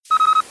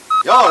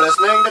You're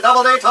listening to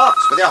Double D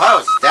Talks with your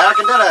hosts, Derek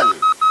and Dylan.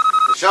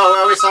 The show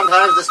where we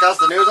sometimes discuss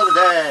the news of the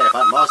day,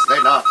 but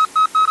mostly not.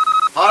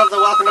 Part of the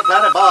Welcome to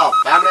Planet Ball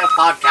family of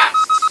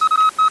podcasts.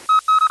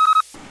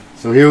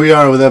 So here we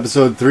are with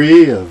episode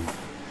 3 of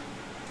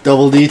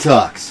Double D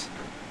Talks.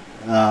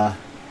 And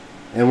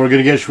we're going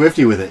to get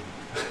swifty with it.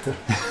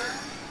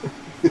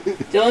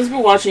 Dylan's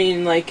been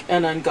watching like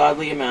an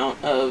ungodly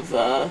amount of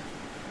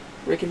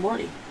Rick and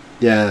Morty.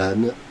 Yeah,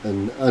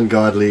 an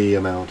ungodly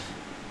amount.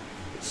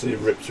 So you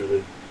ripped through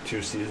the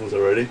 2 seasons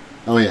already?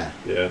 Oh yeah.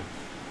 Yeah.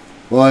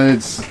 Well,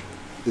 it's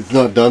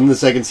not done the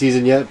second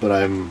season yet, but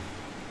I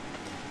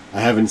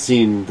haven't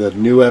seen the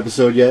new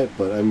episode yet,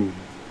 but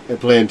I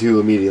plan to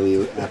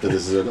immediately after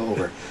this is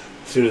over.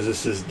 As soon as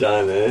this is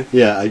done, eh?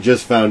 Yeah, I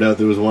just found out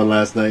there was one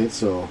last night,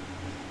 so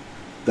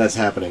that's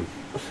happening.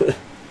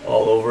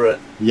 All over it?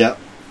 Yep.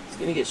 It's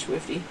gonna get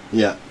swifty.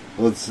 Yeah.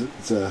 Well,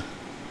 it's a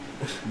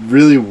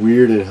really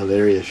weird and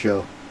hilarious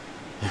show.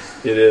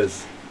 It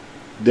is.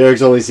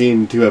 Derek's only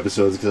seen 2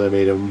 episodes because I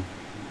made him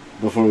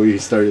before we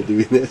started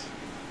doing this.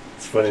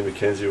 It's funny,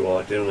 Mackenzie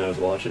walked in when I was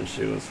watching.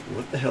 She was,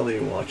 "What the hell are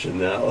you watching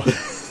now?"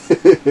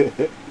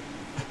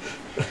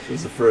 It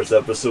was the first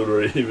episode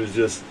where he was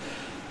just,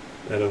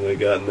 I don't know,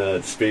 got in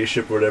that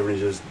spaceship or whatever, and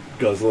he's just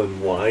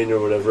guzzling wine or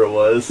whatever it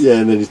was. Yeah,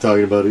 and then he's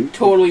talking about it,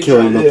 Totally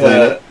killing the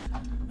planet.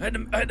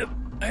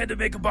 I had to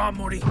make a bomb,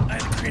 Morty. I had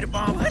to create a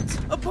bomb. What?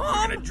 A bomb?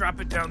 I'm gonna drop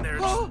it down there.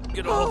 Just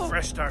get a whole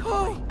fresh start,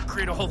 Morty.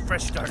 Create a whole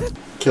fresh start.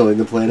 Killing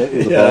the planet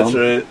with a Yeah, bomb.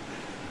 that's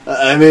right.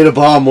 I made a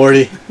bomb,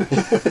 Morty.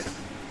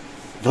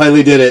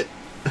 Finally did it.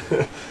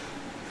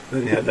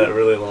 Then he had that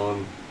really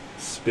long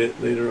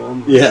spit later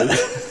on. Yeah.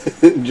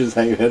 Just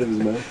hanging out of his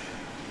mouth.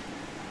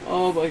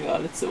 Oh my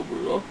god, it's so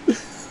brutal.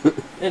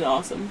 And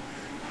awesome.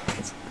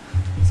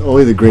 It's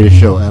only the greatest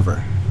show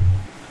ever.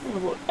 I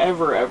don't know about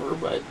ever,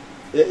 but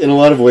In a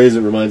lot of ways,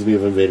 it reminds me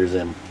of Invader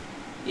Zim.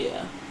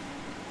 yeah.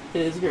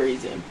 It is very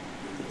Zim.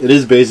 It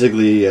is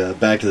basically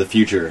Back to the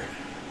Future.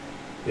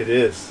 It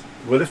is.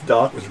 What if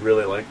Doc was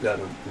really like that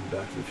in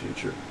Back to the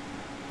Future?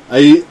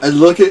 I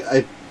look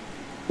at...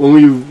 when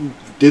we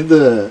did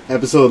the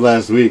episode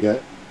last week,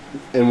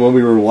 and when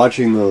we were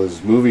watching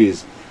those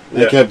movies,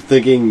 I kept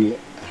thinking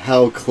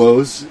how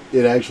close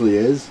it actually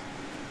is.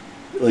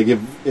 Like,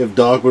 if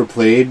Doc were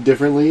played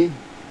differently,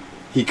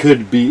 he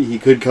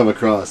could come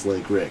across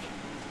like Rick.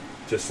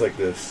 Just like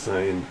the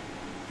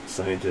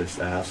scientist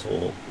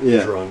asshole,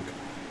 Yeah. drunk.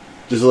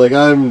 Just like,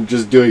 I'm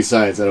just doing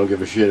science, I don't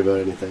give a shit about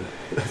anything.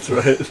 That's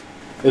right. It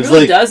It's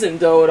really like, doesn't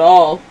though at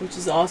all, which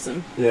is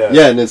awesome. Yeah.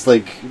 yeah, and it's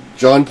like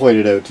John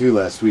pointed out too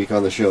last week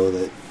on the show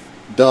that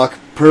Doc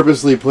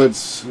purposely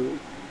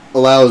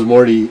allows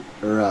Marty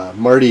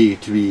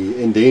to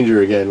be in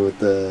danger again with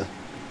the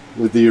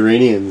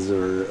Iranians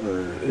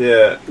or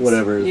Yeah.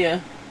 whatever. Yeah.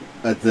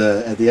 At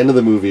the end of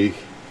the movie,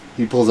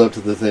 he pulls up to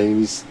the thing.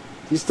 He's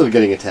still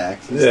getting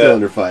attacked. He's still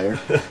under fire.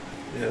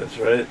 Yeah, that's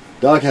right.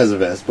 Doc has a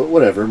vest, but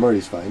whatever.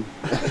 Marty's fine.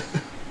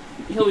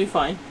 He'll be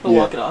fine. He'll Yeah.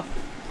 walk it off.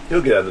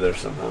 He'll get out of there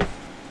somehow.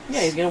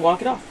 Yeah, he's gonna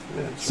walk it off.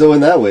 Yeah, that's So in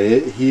that way,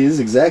 he is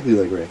exactly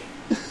like Rick.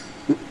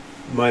 right.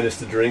 Minus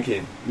the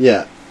drinking.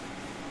 Yeah.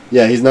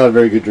 Yeah, he's not a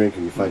very good drinker,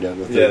 you find out in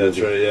the third Yeah, that's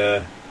movie. right,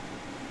 yeah.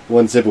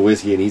 One sip of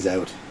whiskey and he's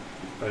out.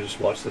 I just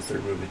watched the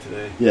 3rd movie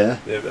today. Yeah?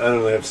 I don't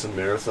know, they have some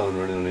marathon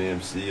running on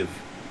AMC of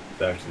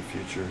Back to the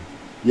Future.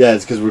 Yeah,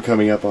 it's because we're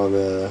coming up on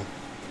the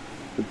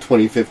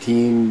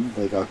 2015,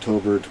 like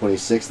October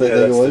 26th, I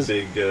think it was.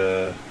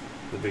 the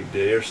big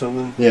day or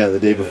something. Yeah, the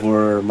day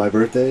before my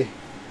birthday,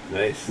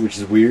 Nice. which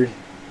is weird.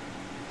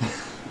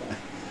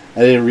 I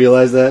didn't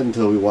realize that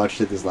until we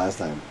watched it this last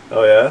time.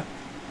 Oh yeah?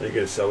 Are you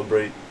gonna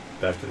celebrate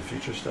Back to the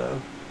Future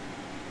style?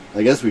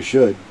 I guess we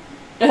should.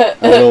 I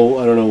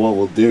don't know what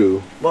we'll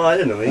do. Well, I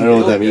don't know. I don't know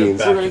what that means.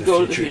 Back We're gonna to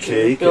go to the future,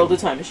 cake build a and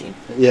time machine.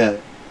 Yeah,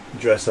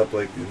 dress up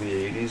like in the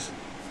 80s.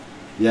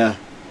 yeah.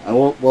 I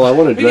want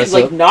to We dress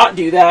could up. not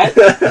do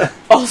that.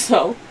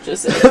 Also,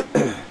 just say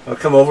I'll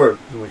come over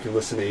and we can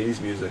listen to 80s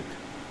music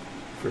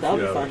for a That'll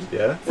few be hours. fun.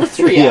 Yeah? for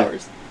 3 Yeah.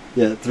 hours.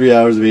 Yeah, 3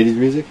 hours of 80s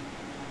music.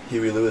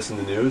 Huey Lewis in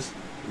the news.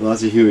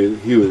 Lots of Huey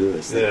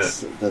Lewis.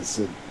 That's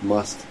a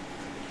must.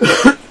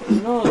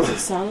 No, it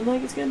sounded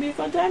like it's gonna be a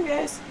fun time,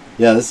 guys.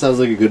 Yeah, this sounds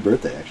like a good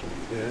birthday, actually.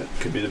 Yeah,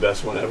 could be the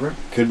best one ever.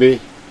 Could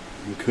be.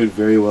 It could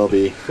very well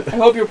be. I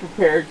hope you're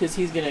prepared because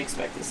he's gonna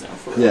expect this now.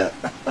 For real. Yeah.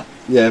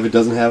 Yeah, if it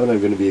doesn't happen, I'm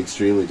going to be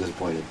extremely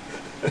disappointed.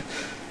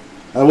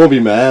 I won't be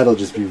mad, I'll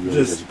just be really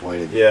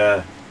disappointed.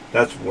 Yeah,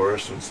 that's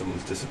worse when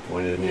someone's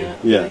disappointed in you. Yeah.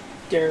 Yeah. Like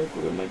Derek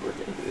ruined my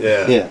birthday.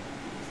 Yeah. Yeah,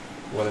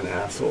 What an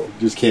asshole.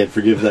 just can't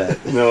forgive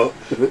that. No,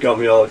 got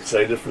me all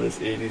excited for this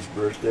 80s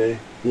birthday.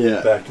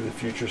 Yeah, Back to the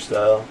Future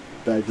style.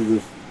 Back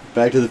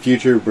to the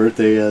Future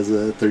birthday as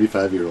a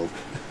 35-year-old.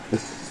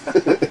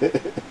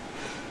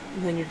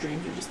 And then your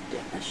dreams are just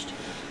dashed.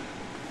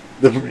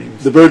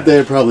 Dreams The birthday I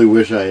dashed. probably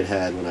wish I had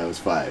had when I was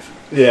 5,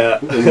 Yeah.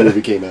 when the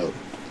movie came out.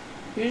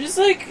 You're just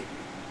like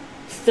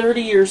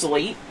 30 years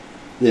late.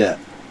 Yeah,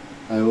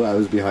 I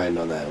was behind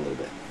on that a little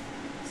bit.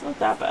 It's not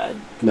that bad.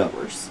 Could No. be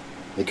worse.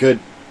 I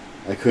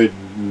could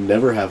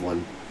never have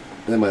one.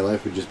 Then my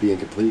life would just be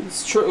incomplete.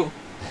 It's true.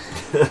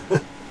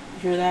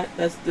 Hear that?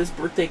 This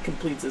birthday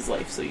completes his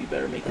life, so you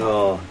better make it.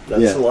 Oh,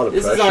 that's Yeah. a lot of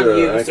This is pressure. on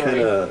you, I sorry.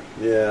 kind of,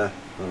 yeah.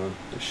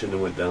 I shouldn't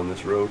have went down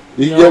this road.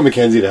 You can No. get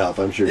Mackenzie to help,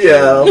 I'm sure. she Yeah,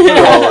 I'll will. put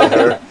it all on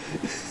her.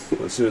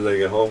 As soon as I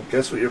get home,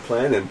 guess what you're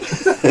planning?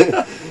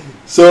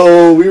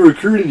 So, we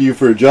recruited you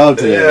for a job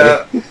today.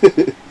 Yeah.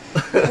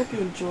 I hope you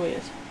enjoy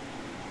it.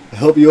 I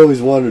hope you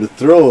always wanted to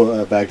throw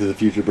a Back to the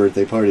Future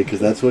birthday party, because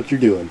that's what you're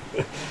doing.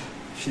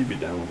 She'd be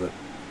down with it.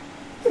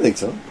 I think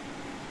so.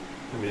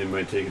 I mean, it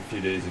might take a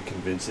few days of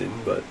convincing,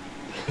 but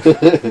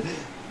Kinda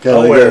I'll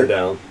like wear her that.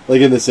 down.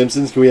 Like in The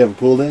Simpsons, can we have a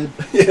pool dad?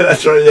 Yeah,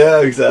 that's right.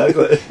 Yeah,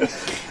 exactly.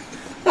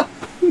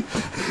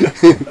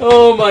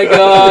 Oh my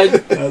god.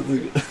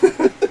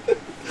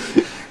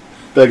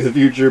 Back to the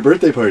Future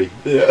birthday party.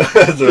 Yeah,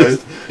 that's right.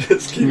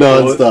 Just keep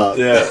Non-stop.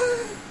 going. Yeah.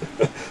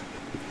 Oh,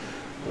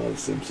 The I'm not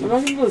Simpsons.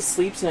 gonna go to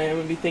sleep tonight. I'm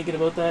gonna be thinking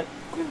about that.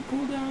 Quit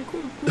pull down,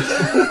 quit pull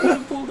down,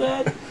 quit pull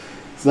down.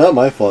 It's not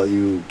my fault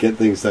you get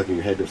things stuck in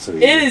your head so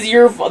easy. It is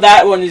your fault.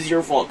 That one is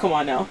your fault. Come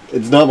on now.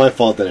 It's not my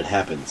fault that it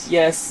happens.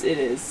 Yes, it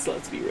is. So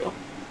let's be real.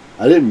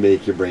 I didn't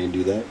make your brain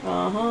do that.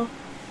 Uh-huh.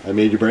 I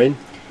made your brain?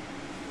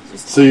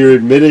 Just So you're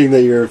admitting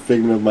that you're a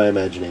figment of my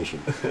imagination.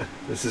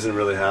 This isn't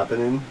really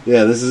happening.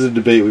 Yeah, this is a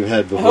debate we've had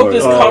I before. hope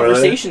this Oh,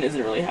 conversation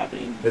isn't really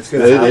happening. It's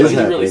gonna It happen. is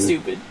It's really happening.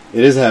 stupid.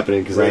 It is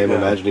happening because I Right am now.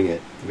 imagining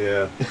it.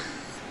 Yeah.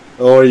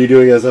 Oh, are you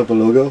doing us up a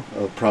logo?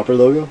 A proper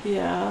logo?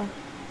 Yeah.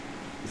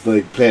 It's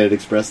like Planet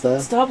Express style?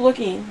 Stop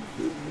looking.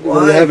 Well,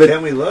 Why you have it-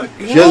 can't we look?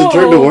 She hasn't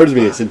turned No. towards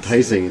me. It's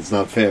enticing. It's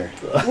not fair.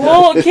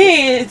 Well,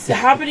 okay, it's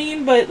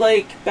happening, but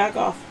like, back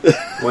off.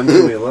 When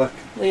can we look?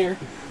 Later.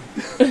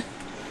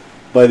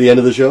 By the end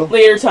of the show?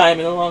 Later time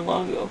in a long,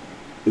 long ago.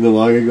 In the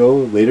long ago,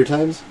 later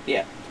times?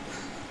 Yeah.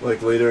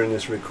 Like later in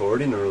this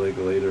recording, or like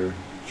later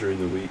during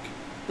the week?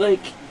 Like,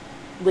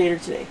 later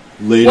today.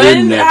 Later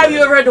When never. have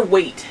you ever had to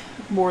wait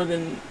more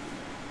than,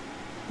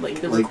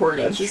 like, the Like,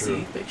 recording that's to true. see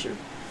the picture?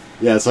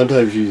 Yeah,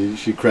 sometimes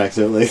she cracks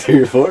out like 3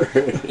 or 4.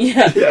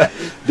 Yeah. Yeah.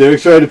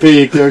 Derek's trying to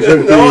peek. Derek's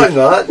trying to No, I'm peek.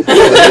 not.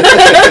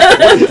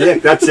 What a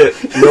dick. That's it.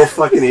 No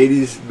fucking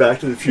 80s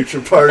Back to the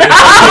Future party.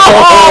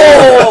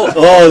 Oh!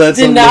 Oh, that's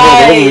something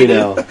that's over me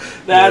Denied. now.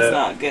 That's Yeah.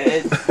 not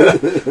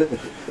good.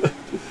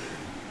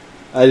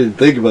 I didn't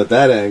think about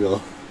that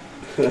angle.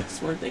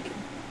 Smart thinking.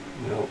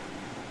 No.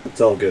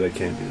 It's all good. I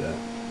can't do that.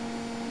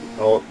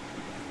 Oh,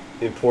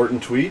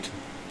 important tweet?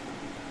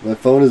 My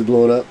phone is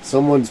blowing up.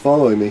 Someone's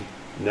following me.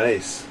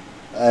 Nice.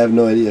 I have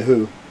no idea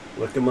who.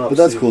 Look them up. But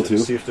that's see cool, if- too.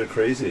 See if they're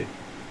crazy.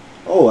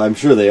 Oh, I'm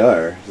sure they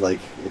are. Like,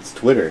 it's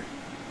Twitter.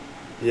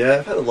 Yeah,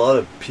 I've had a lot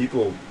of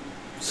people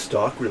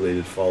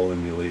stock-related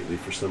following me lately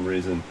for some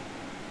reason.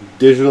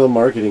 Digital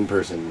marketing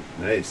person.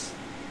 Nice.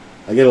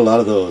 I get a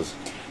lot of those.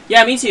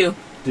 Yeah, me too.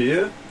 Do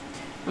you?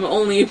 I'm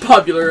only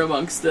popular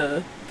amongst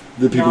the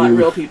The people not who,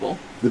 real people.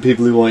 The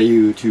people who want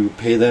you to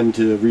pay them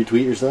to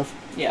retweet your stuff?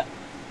 Yeah.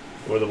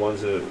 Or the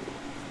ones that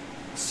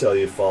sell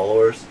you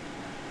followers?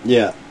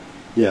 Yeah.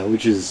 Yeah,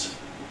 which is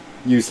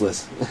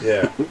useless.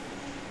 Yeah.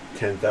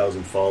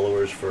 10,000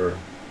 followers for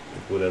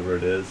whatever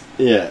it is.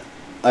 Yeah.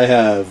 I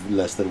have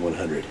less than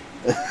 100.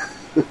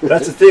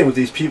 That's the thing with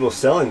these people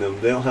selling them.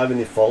 They don't have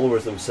any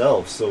followers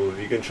themselves. So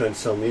you can try and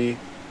sell me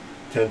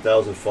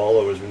 10,000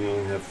 followers when you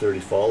only have 30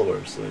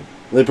 followers. Like,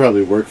 They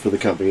probably work for the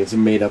company. It's a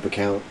made-up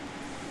account.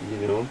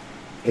 you know?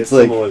 It's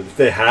like... If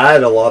they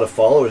had a lot of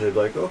followers, they'd be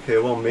like, okay,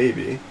 well,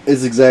 maybe.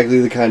 It's exactly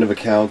the kind of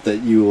account that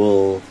you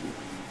will...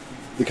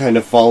 The kind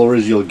of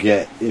followers you'll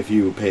get if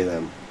you pay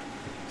them.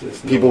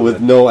 Just People know with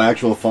that no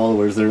actual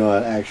followers, they're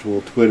not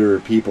actual Twitter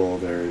people.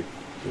 They're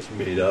just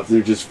made up.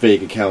 just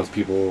fake accounts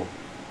people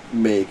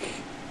make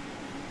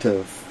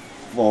to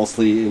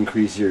falsely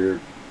increase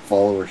your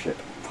followership.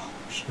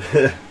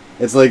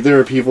 It's like there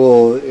are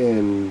people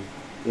in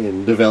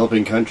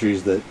developing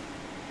countries that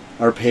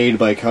are paid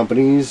by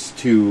companies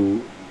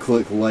to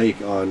click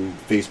like on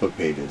Facebook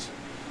pages.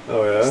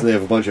 Oh, yeah? So they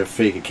have a bunch of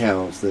fake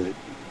accounts that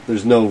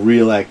there's no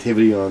real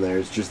activity on there.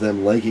 It's just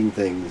them liking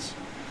things.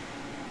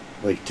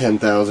 Like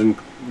 10,000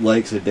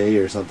 likes a day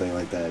or something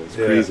like that. It's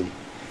Yeah. crazy.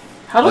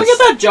 How do I That's-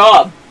 get that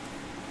job?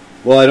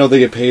 Well, I don't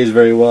think it pays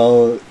very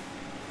well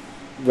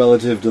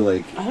relative to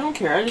like I don't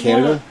care. I just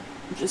Canada. want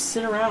to just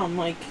sit around.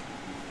 Like,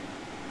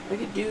 I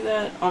could do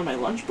that on my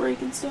lunch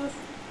break and stuff.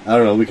 I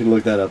don't know. We can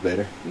look that up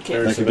later. Okay.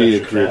 Earn That some could be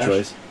a extra career cash.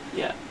 choice.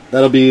 Yeah.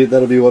 That'll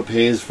be what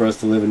pays for us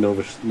to live in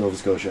Nova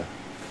Scotia.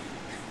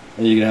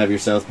 And you can have your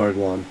South Park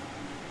lawn.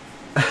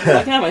 I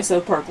can have my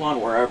South Park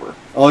lawn wherever.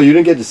 Oh, you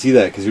didn't get to see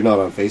that because you're not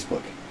on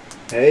Facebook.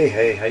 Hey,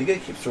 how you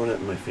guys keep throwing it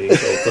in my face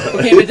all the time?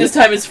 Okay, but this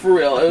time it's for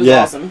real. It was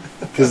Yeah. awesome.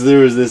 Because there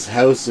was this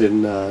house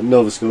in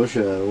Nova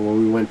Scotia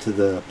when we went to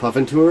the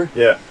Puffin tour,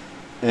 Yeah.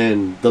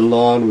 and the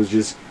lawn was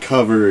just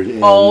covered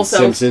in All South-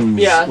 Simpsons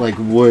yeah. like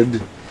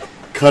wood,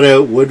 cut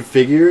out wood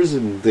figures,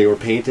 and they were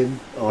painted.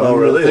 On Oh, the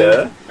really? thing.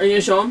 Yeah? Are you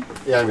gonna show them?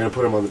 Yeah, I'm gonna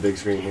put them on the big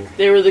screen here.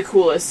 They were the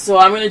coolest. So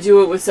I'm gonna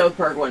do it with South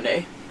Park one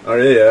day. Are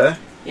they, yeah?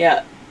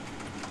 Yeah.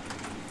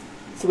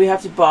 So we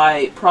have to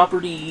buy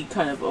property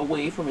kind of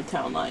away from a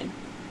town line,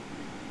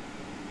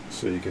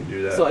 So you can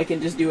do that. so I can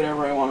just do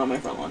whatever I want on my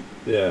front lawn.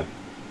 Yeah.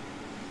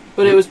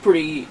 But it was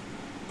pretty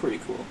pretty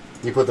cool.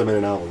 You put them in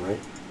an album, right?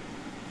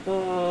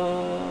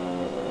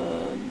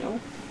 No.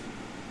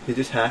 He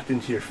just hacked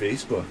into your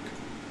Facebook.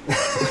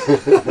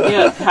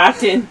 Yeah,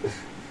 hacked in.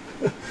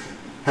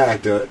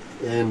 Hacked it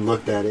and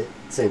looked at it.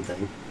 Same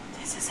thing.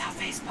 This is how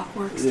Facebook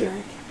works, Yeah.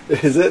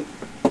 Derek. Is it?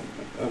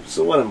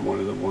 So what? I'm one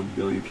of the 1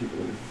 billion people.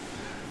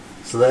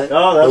 So that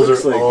looks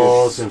those are like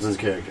all it's- Simpsons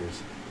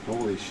characters.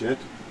 Holy shit.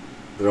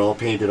 They're all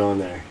painted on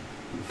there.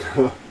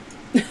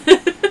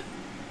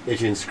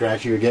 Itchy and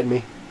Scratchy, you're getting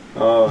me?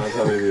 Oh, I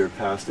thought maybe you were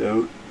passed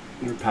out.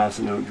 You were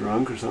passing out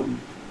drunk or something.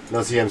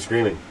 Now see, I'm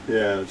screaming.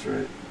 Yeah, that's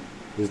right.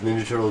 There's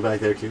Ninja Turtles back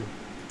there too.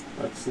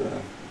 That's,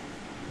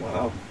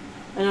 wow.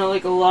 I know,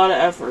 like, a lot of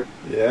effort.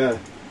 Yeah.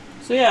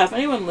 So yeah, if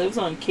anyone lives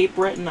on Cape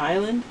Breton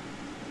Island,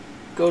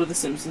 go to the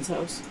Simpsons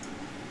house.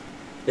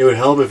 It would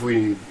help if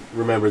we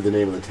remembered the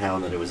name of the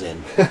town that it was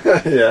in.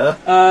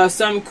 Yeah.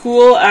 Some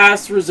cool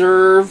ass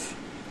reserve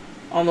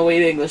on the way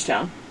to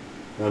Englishtown.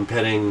 I'm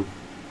petting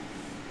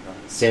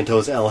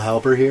Santos El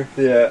Halper here.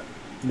 Yeah.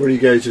 Were you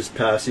guys just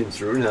passing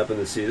through and happened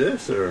to see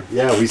this, or?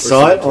 Yeah, we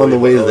saw it on the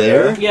way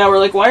there. Yeah, we're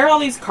like, why are all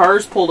these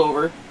cars pulled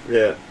over?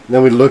 Yeah.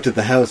 Then we looked at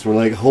the house and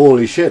we're like,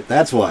 holy shit,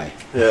 that's why.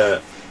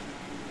 Yeah.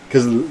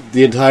 Because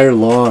the entire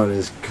lawn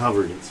is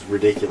covered. It's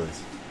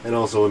ridiculous. And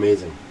also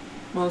amazing.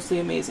 Mostly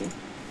amazing.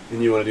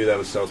 And you want to do that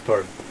with South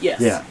Park?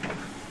 Yes. Yeah.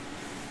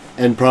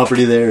 And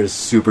property there is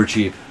super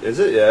cheap. Is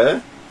it?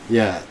 Yeah.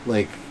 Yeah,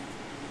 like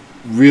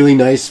really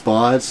nice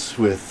spots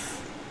with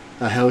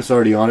a house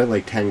already on it,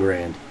 like 10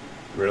 grand.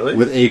 Really?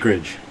 With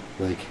acreage.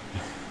 Like,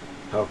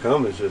 How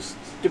come? It's just...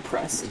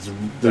 Depressed.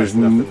 there's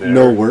nothing there.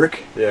 no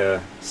work. Yeah.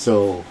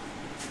 So,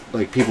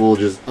 like, people will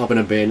just up and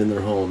abandon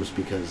their homes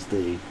because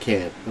they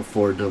can't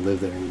afford to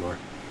live there anymore.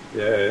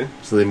 Yeah.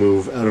 So they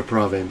move out of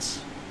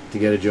province to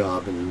get a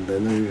job, and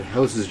then their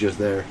house is just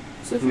there.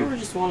 So if you ever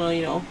just want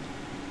to,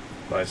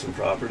 Buy some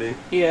property.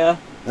 yeah,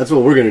 That's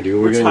what we're gonna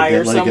do. We're gonna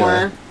retire get like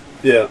somewhere.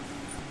 Yeah.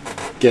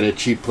 get a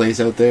cheap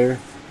place out there.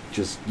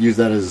 Just use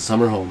that as a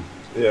summer home.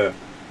 Yeah.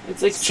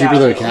 It's like It's cheaper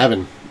than a Saville.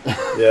 cabin.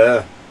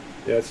 Yeah.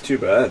 Yeah, it's too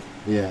bad.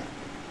 Yeah,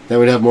 that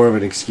would have more of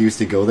an excuse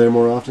to go there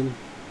more often.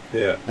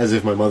 Yeah. As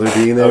if my mother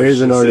being there I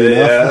was isn't just already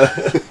say, enough.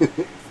 Yeah.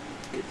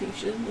 Good thing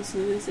she doesn't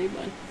listen to this,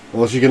 bud.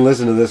 Well, she can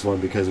listen to this one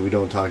because we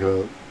don't talk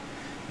about.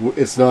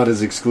 It's not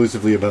as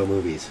exclusively about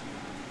movies.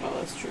 Oh,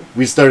 that's true.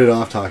 We started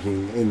off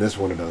talking in this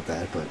one about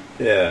that, but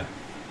Yeah.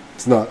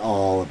 it's not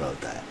all about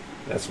that.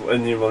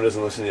 And your mom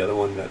doesn't listen to the other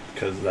one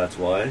because that's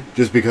why?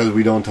 Just because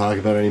we don't talk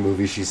about any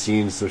movies she's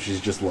seen, so she's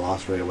just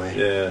lost right away.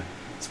 Yeah.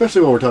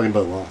 Especially when we're talking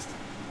about Lost.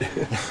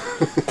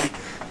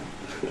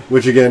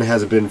 Which, again,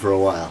 hasn't been for a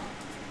while.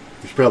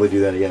 We should probably do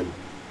that again.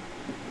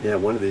 Yeah,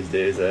 one of these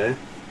days, eh?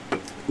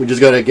 We just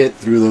gotta get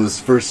through those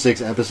first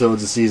 6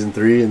 episodes of season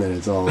 3, and then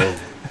it's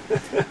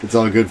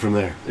all good from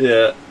there.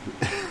 Yeah.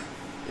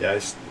 Yeah, I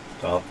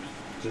stopped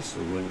just so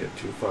we wouldn't get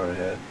too far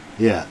ahead.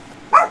 Yeah.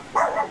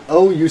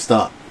 Oh, you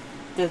stop.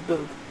 Dead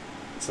boob.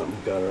 Something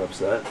got her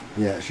upset.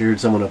 Yeah, she heard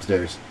someone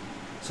upstairs.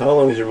 So how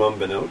long has your mom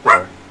been out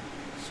there?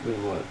 It's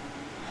been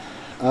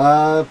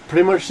what?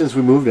 Pretty much since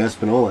we moved to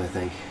Espanola, I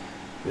think.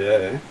 Yeah,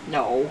 eh?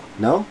 No.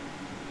 No?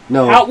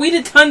 No. We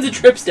did tons of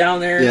trips down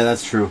there. Yeah,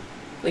 that's true.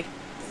 Like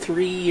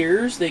 3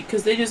 years.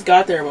 Because they just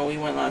got there when we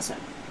went last time.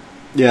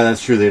 Yeah,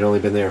 that's true. They'd only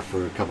been there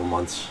for a couple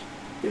months.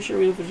 Pretty sure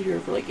we lived here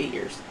for like 8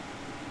 years.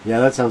 Yeah,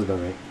 that sounds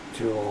about right.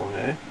 Too long,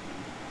 eh?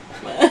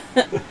 I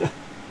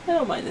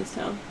don't mind this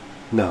town.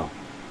 No.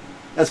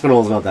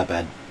 Espanola's not that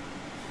bad.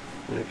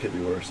 It could be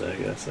worse, I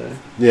guess, eh?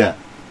 Yeah.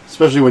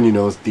 Especially when you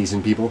know it's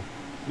decent people.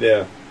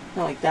 Yeah.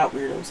 Not like that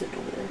weirdo sitting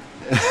over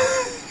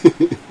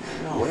there.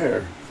 No.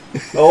 Where?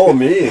 Oh,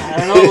 me! I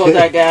don't know about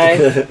that guy.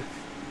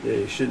 Yeah,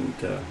 you shouldn't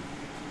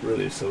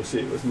really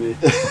associate with me.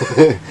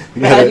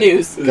 Bad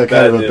news. Got kind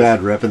Bad of a news.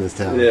 bad rep in this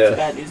town. Yeah.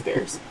 Bad news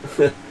bears.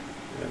 I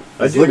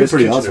It's do looking miss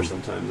pretty Kitchener awesome.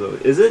 sometimes, though.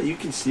 Is it? You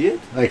can see it?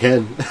 I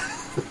can.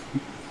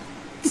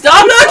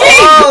 Stop knocking!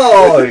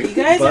 Oh! You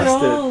guys are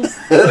all...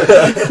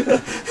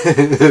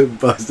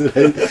 Busted.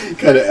 I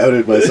kind of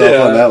outed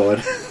myself on that one.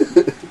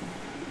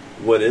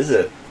 What is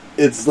it?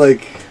 It's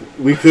like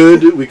we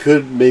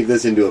could make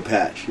this into a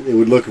patch. It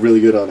would look really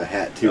good on a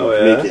hat too. Oh, It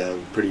could yeah? Make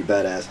you a pretty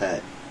badass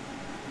hat.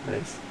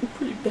 Nice.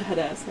 Pretty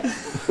badass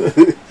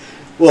hat.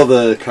 Well,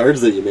 the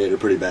cards that you made are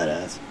pretty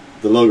badass.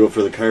 The logo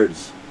for the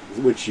cards,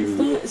 which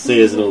you say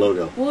isn't a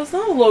logo. Well, it's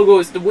not a logo.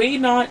 It's the way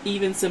not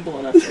even simple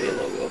enough to be a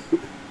logo.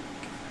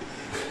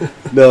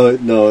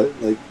 No,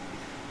 like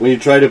when you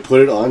try to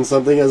put it on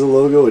something as a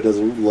logo, it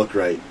doesn't look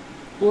right.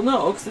 Well,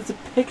 no, because it's a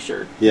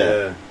picture.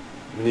 Yeah,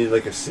 We need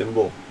like a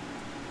symbol.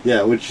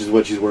 yeah, which is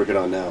what she's working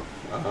on now.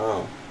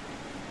 Oh.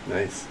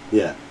 Nice.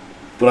 Yeah,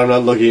 but I'm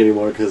not looking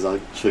anymore because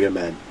she'll get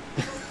mad.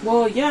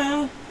 Well,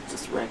 yeah.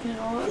 Just wrecking it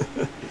all up.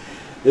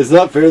 It's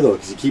not fair though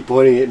because you keep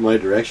pointing it in my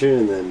direction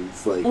and then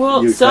it's like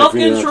Well, you expect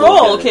me not to look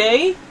self-control, at it.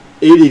 okay?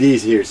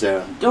 ADD's here,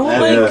 Sarah. Don't I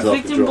have like no victim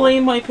self-control.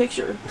 blame my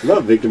picture. I'm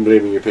not victim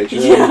blaming your picture.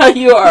 Yeah,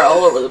 you are all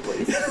over the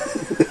place.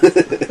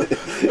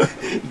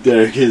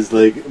 Derek is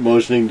like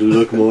motioning to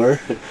look more.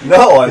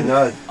 No, I'm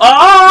not.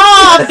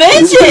 Ah,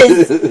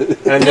 bitches!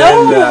 And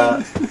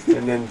No. then,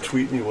 And then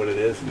tweet me what it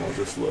is, and I'll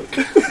just look.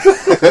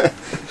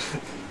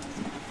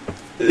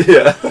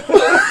 Yeah.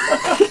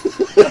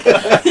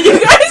 You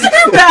guys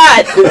are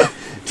bad.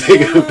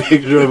 Take a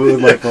picture of it with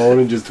my phone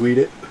and just tweet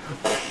it.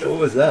 What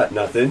was that?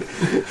 Nothing.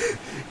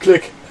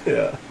 Click.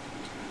 Yeah.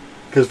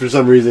 Because for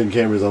some reason,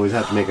 cameras always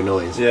have to make a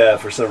noise. Yeah,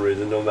 for some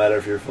reason, no matter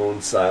if your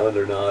phone's silent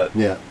or not.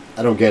 Yeah,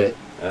 I don't get it.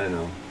 I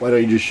know. Why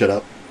don't you just shut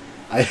up?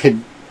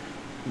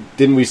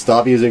 Didn't we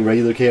stop using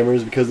regular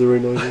cameras because they were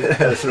noisy?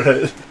 That's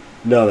right.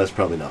 No, that's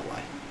probably not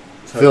why.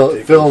 It's hard to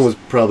take Film those-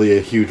 was probably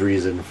a huge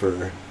reason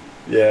for...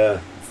 Yeah.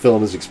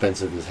 Film is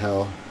expensive as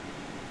hell.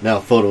 Now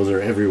photos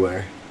are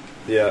everywhere.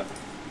 Yeah.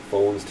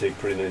 Phones take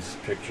pretty nice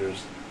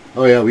pictures.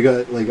 Oh yeah, we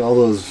got like all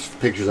those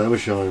pictures I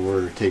was showing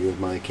were taken with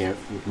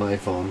my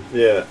phone.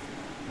 Yeah.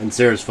 And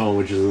Sarah's phone,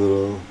 which is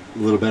a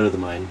little better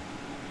than mine.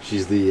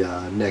 She's the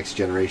next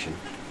generation.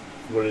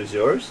 What is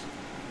yours?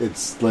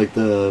 It's like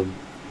the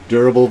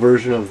durable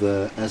version of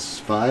the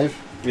S5,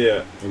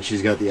 Yeah. and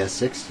she's got the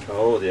S6.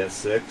 Oh, the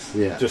S6?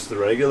 Yeah. Just the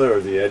regular or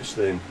the Edge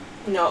thing?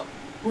 No,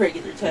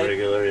 regular type.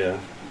 Regular, yeah.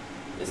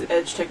 It's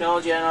edge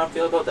technology. I don't know how I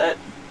feel about that.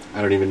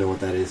 I don't even know what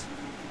that is.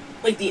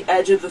 Like the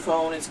edge of the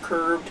phone is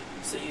curved,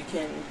 so you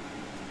can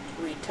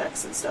read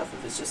text and stuff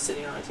if it's just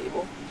sitting on a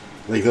table.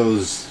 Like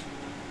those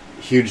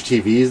huge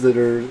TVs that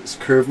are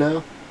curved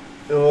now?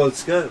 Oh,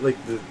 it's got like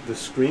the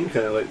screen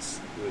kind of like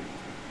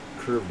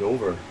curved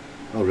over.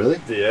 Oh, really?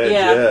 The edge,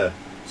 Yeah. yeah.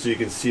 So you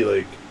can see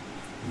like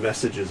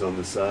messages on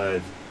the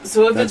side.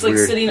 So if That's it's like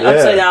weird. sitting Yeah.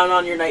 upside down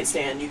on your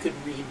nightstand, you could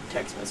read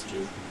text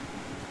messages.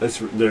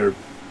 They're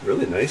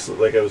really nice.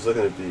 Like I was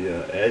looking at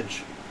the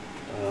Edge,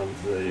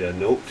 the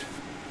Note.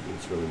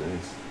 It's really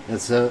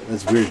nice.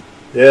 That's weird.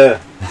 Yeah,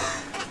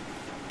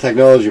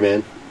 Technology,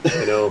 man.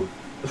 I know.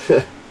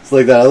 It's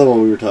like that other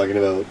one we were talking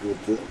about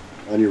with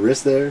on your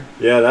wrist there.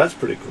 Yeah, that's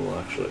pretty cool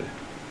actually.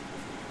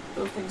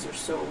 Those things are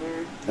so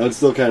weird. I would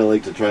still kind of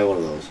like to try one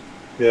of those.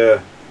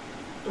 Yeah.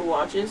 The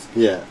watches.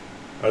 Yeah.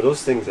 Are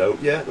those things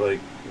out yet? Like,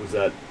 was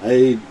that...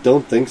 I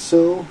don't think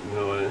so.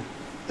 No,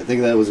 I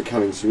think that was a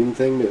coming soon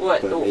thing,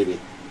 What? but Oh. maybe.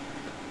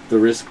 The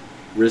wrist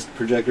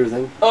projector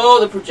thing? Oh,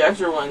 the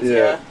projector ones. Yeah.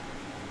 Yeah.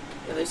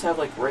 Yeah, they just have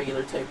like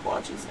regular type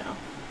watches now.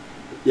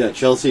 Yeah,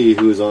 Chelsea,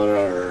 who was on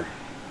our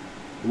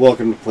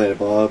Welcome to Planet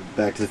Bob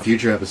Back to the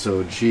Future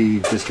episode, she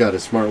just got a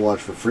smartwatch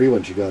for free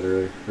when she got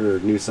her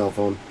new cell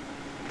phone.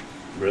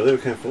 really?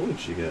 What kind of phone did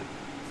she get?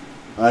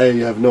 I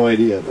have no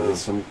idea, but Oh.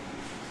 it's some...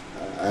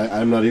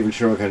 I'm not even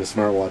sure what kind of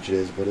smartwatch it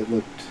is, but it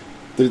looked...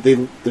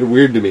 They're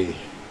weird to me.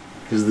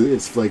 Because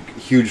it's like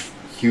huge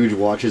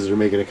watches that are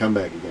making a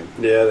comeback again.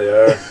 Yeah, they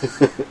are.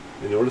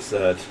 I noticed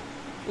that.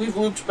 We've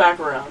looped back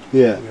around.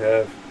 Yeah. We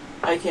have.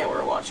 I can't wear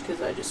a watch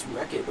because I just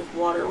wreck it with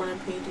water when I'm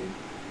painting.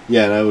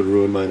 Yeah, and I would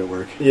ruin mine at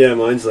work. Yeah,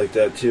 mine's like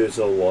that too. It's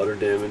all water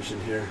damage in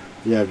here.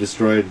 Yeah, I've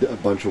destroyed a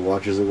bunch of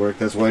watches at work.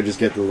 That's why I just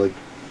get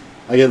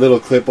I get little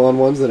clip-on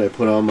ones that I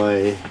put on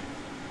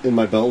in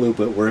my belt loop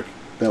at work.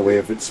 That way,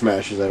 if it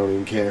smashes, I don't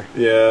even care.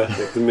 Yeah,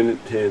 like the minute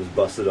hand's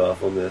busted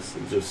off on this,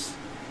 it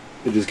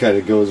just kind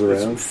of goes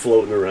around. it's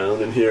floating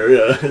around in here.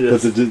 Yeah,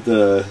 But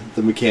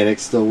the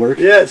mechanics still work.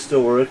 yeah, it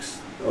still works.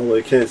 Although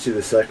I can't see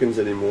the seconds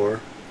anymore.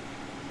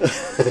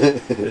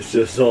 It's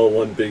just all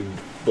one big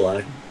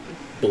black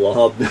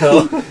blob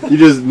now. You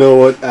just know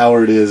what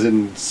hour it is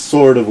and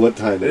sort of what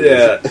time it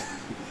is. Yeah,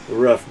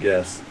 rough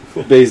guess.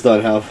 Based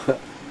on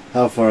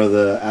how far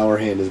the hour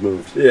hand has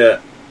moved. Yeah,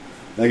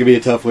 That could be a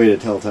tough way to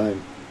tell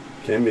time.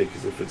 can be,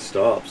 because if it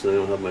stops, then I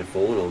don't have my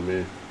phone on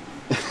me.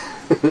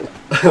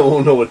 I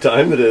won't know what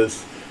time it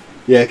is.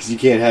 Yeah, because you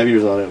can't have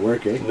yours on at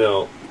work, eh?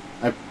 No.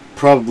 I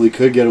probably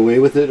could get away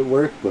with it at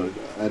work, but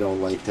I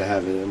don't like to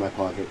have it in my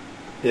pocket.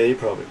 Yeah, you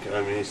probably could.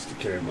 I mean, I used to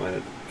carry mine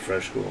at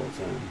fresh school all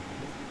the time.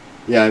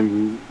 Yeah,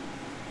 I'm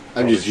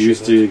Probably just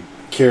used to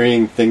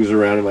carrying things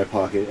around in my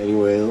pocket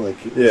anyway. Like,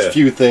 Yeah. as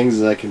few things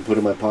that I can put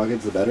in my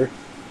pockets, the better.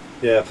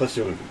 Yeah, plus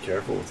you want to be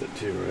careful with it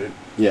too, right?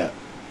 Yeah.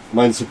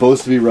 Mine's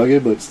supposed to be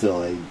rugged, but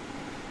still,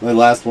 my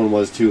last one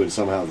was too, and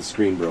somehow the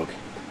screen broke.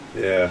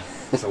 Yeah,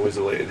 it's always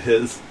the way it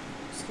is.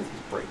 Just because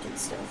it's breaking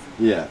stuff.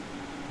 Yeah.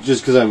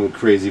 Just because I'm a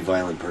crazy,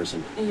 violent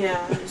person.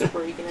 Yeah, just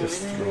breaking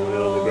Just everything. throwing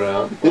it on the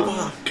ground.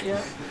 Oh,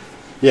 yeah.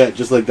 Yeah,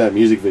 just like that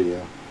music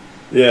video.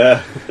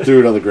 Yeah. Threw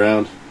it on the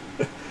ground.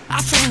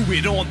 I threw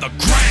it on the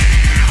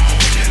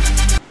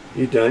ground.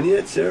 You done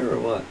yet, Sarah, or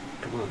what?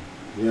 Come on.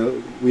 You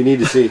know, we need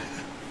to see.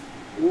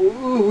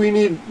 We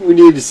need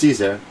to see,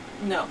 Sarah.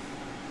 No.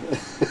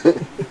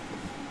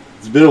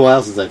 It's been a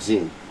while since I've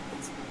seen.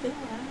 It's been a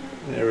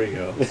while. There we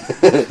go. I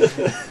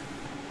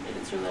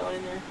didn't throw that one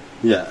in there.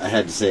 Yeah, I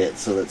had to say it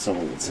so that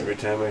someone would say Every it.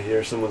 time I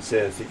hear someone say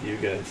it, I think you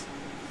guys.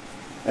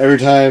 Every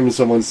time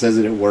someone says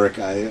it at work,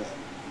 I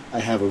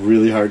have a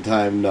really hard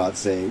time not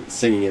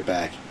singing it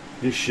back.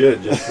 You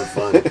should, just for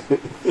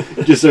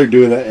fun. Just start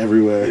doing that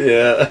everywhere.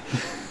 Yeah.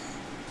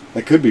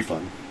 That could be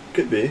fun.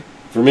 Could be.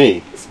 For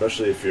me.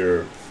 Especially if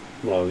you're,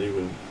 well, you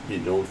wouldn't be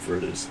known for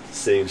just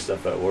saying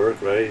stuff at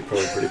work, right? You're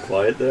probably pretty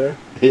quiet there.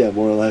 Yeah,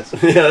 more or less.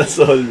 Yeah,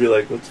 so I'd be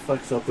like, what the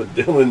fuck's up with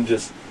Dylan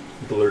just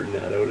blurting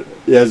that out?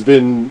 Yeah, it's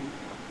been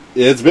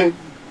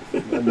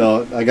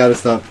No, I gotta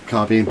stop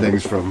copying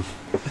things from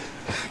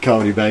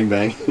Comedy Bang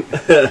Bang.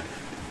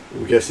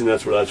 I'm guessing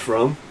that's where that's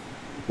from.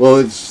 Well,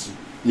 it's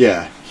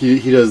yeah.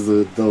 He does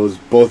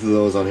both of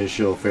those on his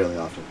show fairly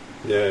often.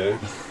 Yeah.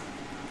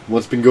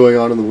 What's been going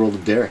on in the world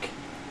of Derek?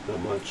 Not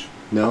much.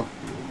 No?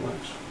 Not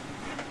much.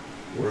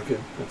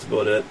 Working. That's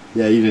about it.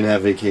 Yeah, you didn't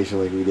have vacation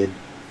like we did.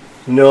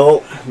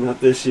 No, not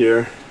this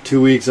year.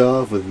 2 weeks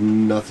off with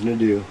nothing to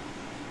do.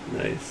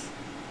 Nice.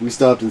 We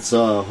stopped and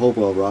saw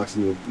Hopewell Rocks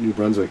in New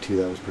Brunswick too.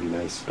 That was pretty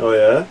nice. Oh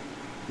yeah.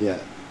 Yeah,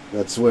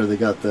 that's where they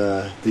got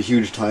the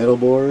huge tidal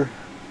bore,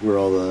 where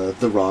all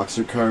the rocks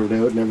are carved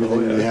out and everything.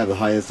 Oh, yeah. They have the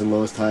highest and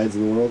lowest tides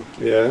in the world.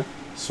 Yeah.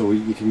 So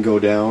you can go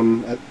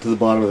down to the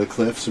bottom of the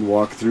cliffs and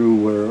walk through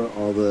where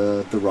all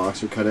the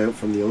rocks are cut out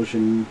from the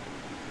ocean,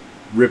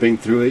 ripping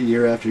through it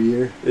year after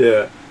year.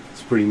 Yeah.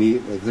 It's pretty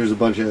neat. Like there's a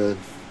bunch of,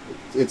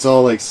 it's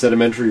all like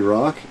sedimentary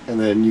rock, and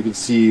then you can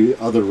see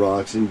other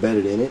rocks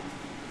embedded in it.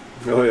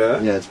 Oh yeah.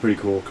 Yeah, it's pretty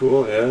cool.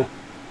 Cool. Yeah.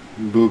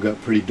 Boo got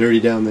pretty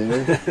dirty down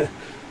there.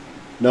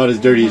 Not as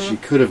dirty as she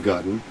could have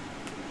gotten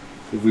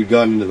if we'd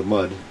gotten into the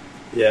mud.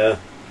 Yeah.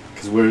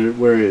 Because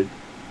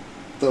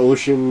the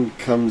ocean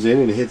comes in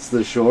and hits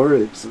the shore,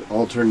 it's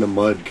all turned to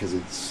mud because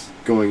it's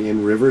going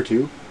in river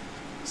too.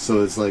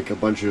 So it's like a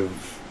bunch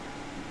of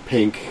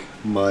pink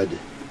mud,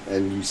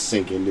 and you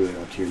sink into it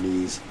up to your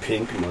knees.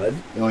 Pink mud.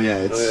 Oh yeah,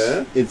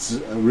 it's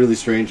a really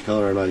strange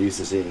color I'm not used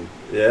to seeing.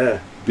 Yeah.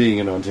 Being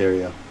in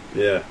Ontario.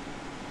 Yeah.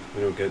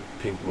 We don't get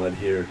pink mud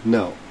here.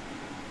 No.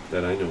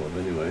 That I know of,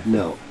 anyway.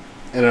 No.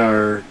 And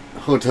our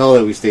hotel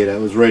that we stayed at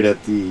was right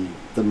at the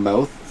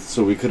mouth,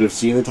 so we could have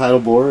seen the tidal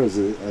bore as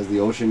the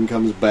ocean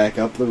comes back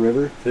up the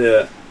river.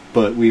 Yeah.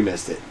 But we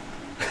missed it.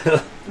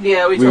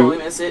 Yeah, we totally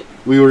missed it.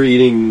 We were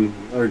eating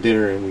our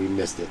dinner and we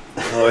missed it.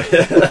 Oh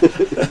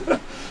yeah.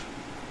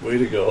 Way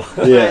to go.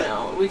 Yeah. I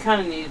know. We kind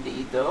of needed to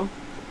eat though.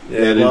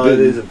 Yeah, it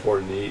is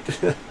important to eat.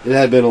 It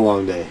had been a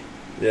long day.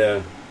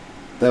 Yeah.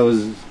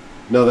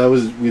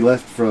 We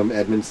left from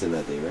Edmonton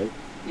that day, right?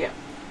 Yeah.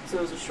 So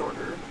it was a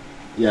shorter.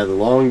 Yeah, the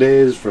long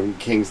days from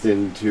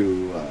Kingston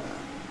to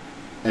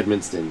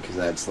Edmonton, because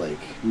that's like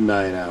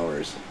 9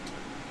 hours.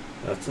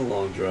 That's a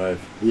long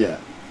drive. Yeah.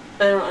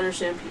 I don't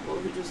understand people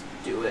who just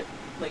do it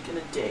like in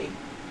a day.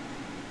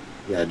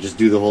 Yeah, just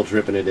do the whole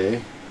trip in a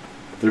day.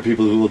 There are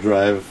people who will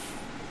drive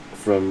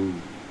from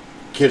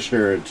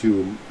Kitchener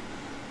to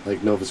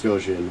like Nova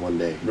Scotia in one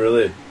day.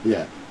 Really?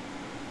 Yeah.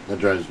 That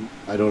drives.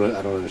 I don't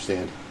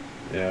understand.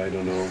 Yeah, I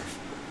don't know.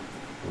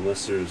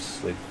 Unless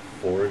there's like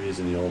 4 of you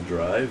and you all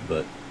drive,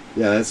 but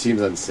Yeah, that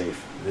seems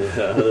unsafe. yeah.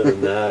 Other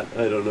than that,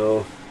 I don't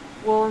know.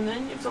 Well, and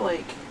then you have to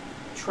like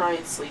try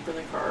and sleep in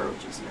the car,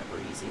 which is never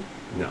easy.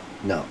 No.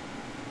 No.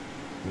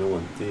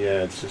 one.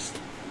 Yeah, it's just.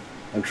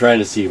 I'm trying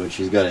to see, but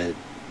she's got it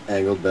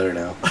angled better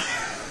now.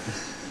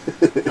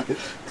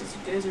 Because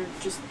you guys are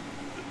just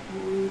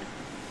rude.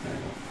 I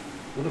know.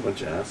 What a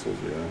bunch of assholes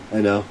we are.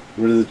 I know.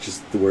 We're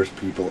just the worst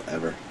people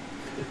ever.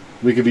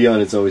 We could be on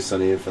It's Always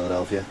Sunny in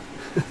Philadelphia.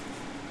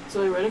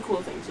 So I read a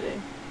cool thing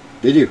today.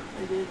 Did you?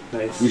 I did.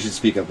 Nice. You should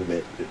speak up a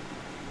bit.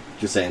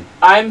 Just saying.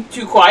 I'm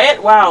too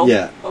quiet? Wow.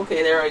 Yeah.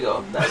 Okay, there I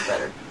go. That's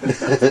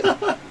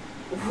better.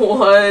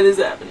 What is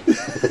happening?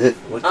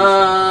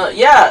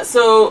 Yeah,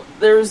 so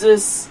there was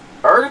this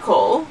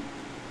article,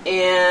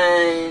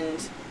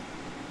 and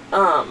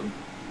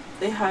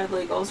they had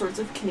like all sorts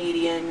of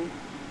Canadian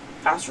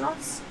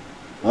astronauts.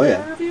 Oh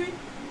yeah. Interviewing,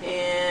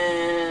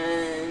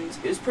 and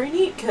it was pretty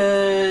neat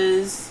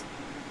because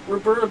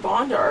Roberta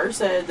Bondar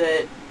said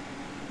that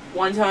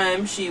one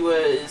time she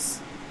was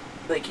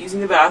like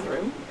using the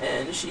bathroom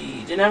and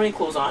she didn't have any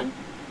clothes on,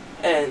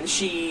 and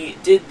she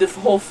did the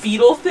whole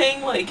fetal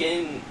thing like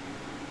in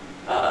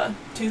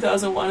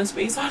 2001: A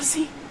Space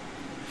Odyssey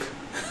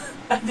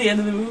at the end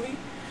of the movie.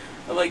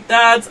 I'm like,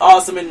 that's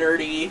awesome and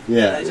nerdy.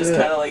 Yeah. And I just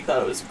kind of like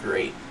thought it was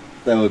great.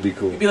 That would be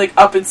cool. You'd be like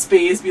up in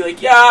space, be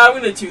like, yeah, I'm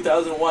gonna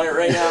 2001 it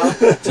right now.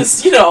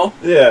 Just, you know.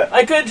 Yeah.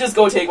 I could just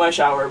go take my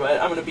shower, but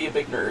I'm gonna be a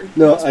big nerd.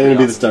 No, That's I'm gonna be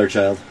the awesome. Star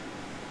Child.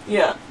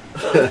 Yeah,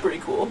 that was pretty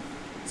cool.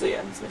 So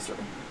yeah, that's my story.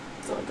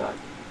 That's all I got.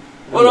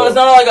 Oh no, it's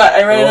not all I got.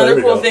 I read there another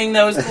we cool go. thing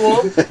that was cool.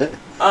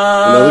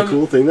 Another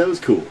cool thing that was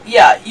cool.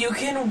 Yeah, you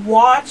can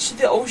watch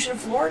the ocean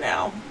floor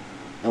now.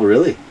 Oh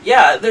really?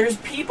 Yeah, there's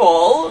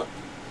people.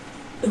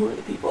 Who are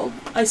the people?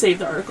 I saved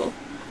the article.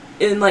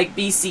 In like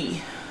BC,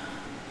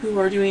 who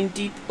are doing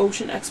deep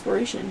ocean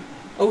exploration.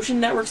 Ocean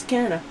Networks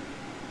Canada.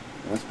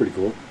 That's pretty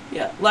cool.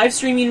 Yeah, live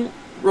streaming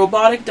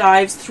robotic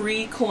dives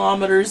 3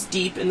 kilometers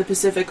deep in the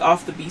Pacific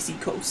off the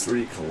BC coast.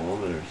 3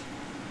 kilometers.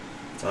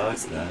 Fuck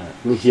that.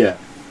 Yeah.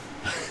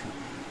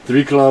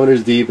 3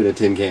 kilometers deep in a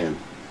tin can.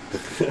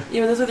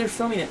 Yeah, but that's why they're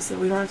filming it, so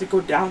we don't have to go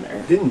down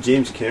there. Didn't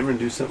James Cameron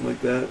do something like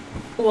that?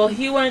 Well,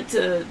 he went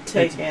to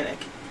Titanic.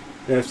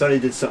 Yeah, I thought he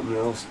did something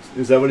else.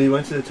 Is that when he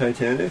went to the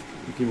Titanic?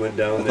 He went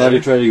down I there. thought he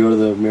tried to go to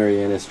the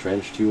Marianas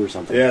Trench too or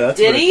something. Yeah, that's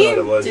Did what he? I thought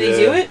it was. Did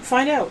he do it?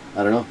 Find out.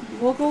 I don't know.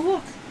 We'll go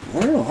look. I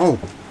don't know.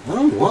 I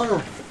don't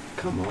want.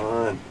 Come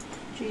on.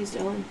 Jeez,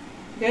 Dylan.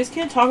 You guys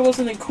can't talk about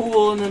something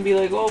cool and then be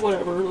like, oh,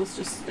 whatever, let's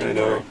just I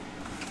ignore know. it.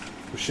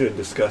 We should have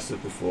discussed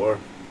it before.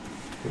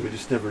 We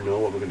just never know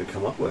what we're going to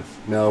come up with.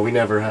 No, we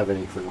never have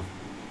any clue.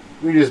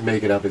 We just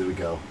make it up as we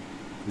go.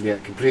 Yeah,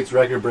 completes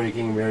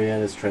record-breaking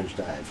Mariana's Trench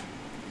dive.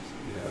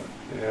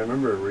 Yeah, I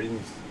remember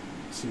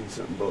seeing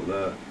something about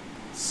that.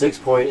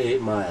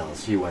 6.8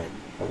 miles he went.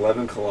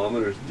 11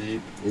 kilometers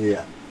deep.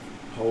 Yeah.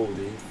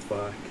 Holy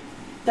fuck.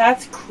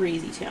 That's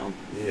crazy town.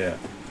 Yeah.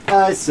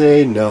 I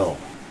say no.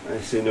 I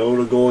say no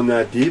to going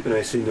that deep, and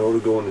I say no to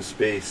going to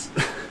space.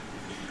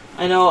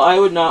 I know, I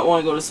would not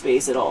want to go to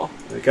space at all.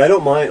 Like, I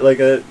don't mind,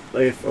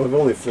 I've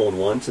only flown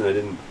once, and I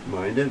didn't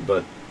mind it,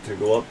 but to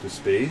go up to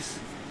space...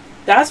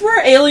 That's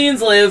where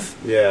aliens live.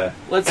 Yeah.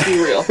 Let's be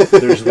real.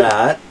 There's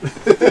that.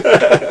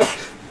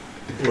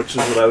 Which is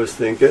what I was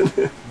thinking.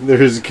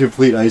 There's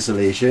complete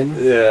isolation.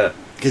 Yeah.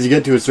 Because you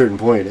get to a certain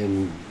point,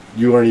 and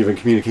you aren't even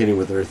communicating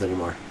with Earth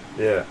anymore.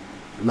 Yeah.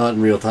 Not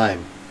in real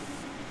time.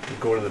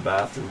 Go to the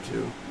bathroom,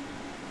 too.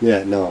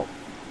 Yeah, no.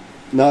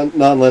 Not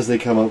unless they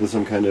come up with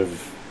some kind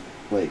of,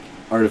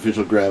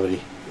 artificial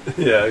gravity.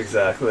 Yeah,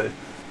 exactly.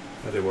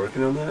 Are they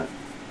working on that?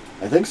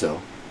 I think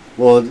so.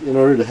 Well, in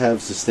order to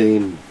have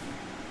sustained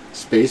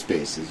space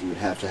bases, you would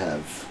have to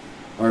have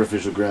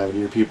artificial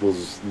gravity, or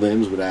people's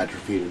limbs would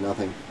atrophy to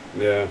nothing.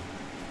 Yeah.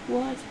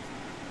 What?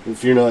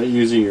 If you're not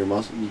using your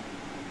muscle,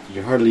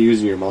 you're hardly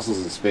using your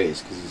muscles in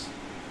space, because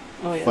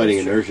fighting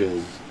inertia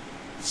is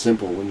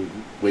simple when you're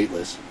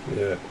weightless.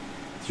 Yeah.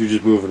 So you're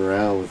just moving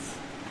around with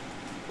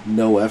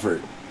no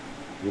effort.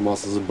 Your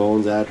muscles and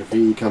bones atrophy,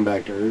 you come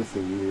back to Earth,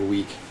 and you're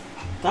weak.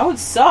 That would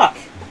suck.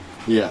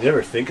 Yeah. You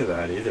never think of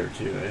that either,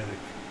 too.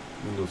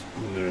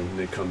 When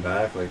they come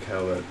back,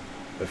 how that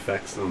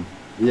affects them.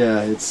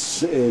 Yeah,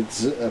 it's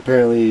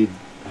apparently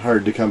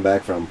hard to come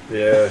back from.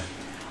 Yeah.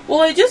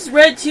 Well, I just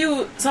read,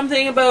 too,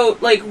 something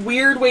about,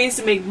 weird ways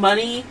to make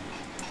money,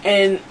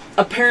 and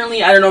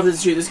apparently, I don't know if this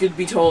is true, this could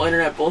be total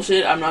internet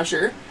bullshit, I'm not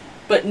sure,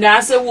 but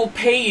NASA will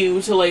pay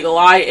you to,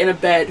 lie in a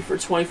bed for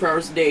 24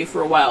 hours a day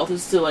for a while,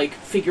 just to,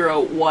 figure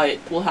out what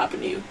will happen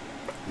to you.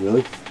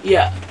 Really?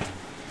 Yeah.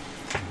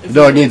 The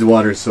dog needs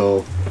water,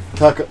 so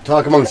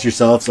talk amongst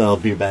yourselves, I'll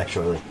be back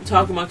shortly.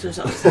 Talk amongst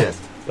ourselves.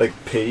 Yes.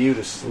 Pay you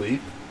to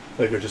sleep?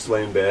 Or just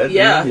lay in bed?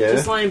 Yeah,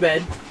 just lie in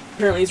bed.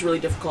 Apparently it's really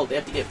difficult. They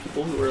have to get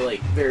people who are,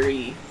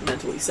 very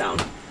mentally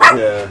sound.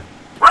 Yeah.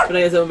 But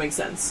I guess that would make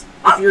sense.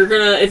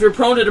 If you're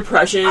prone to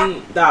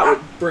depression, that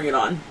would bring it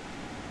on.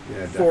 Yeah,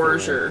 definitely. For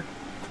sure.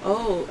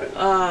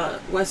 Oh,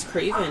 Wes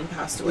Craven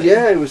passed away.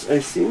 Yeah, I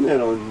seen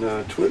that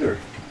on Twitter.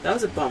 That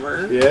was a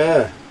bummer.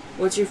 Yeah.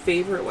 What's your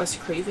favorite Wes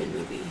Craven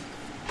movie?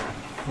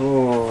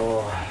 Oh,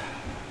 I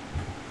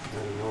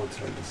don't know. It's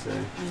hard to say.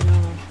 I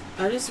know.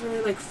 I just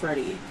really like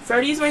Freddy.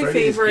 Freddy's my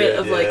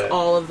favorite good, of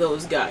all of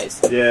those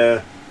guys.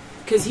 Yeah.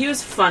 Because he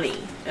was funny,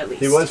 at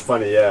least. He was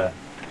funny, yeah.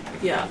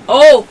 Yeah.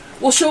 Oh,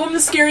 we'll show him the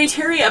Scary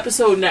Terry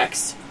episode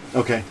next.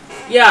 Okay.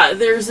 Yeah,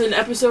 there's an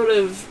episode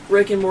of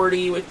Rick and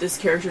Morty with this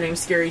character named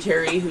Scary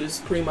Terry, who's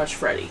pretty much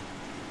Freddy.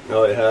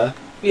 Oh, yeah?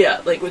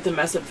 Yeah, with the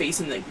messed up face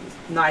and the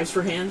knives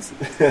for hands.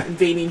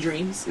 Invading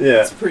dreams.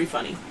 Yeah. It's pretty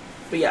funny.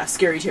 But yeah,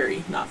 Scary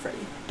Terry, not Freddy.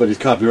 But he's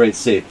copyright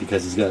safe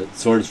because he's got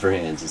swords for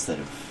hands instead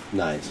of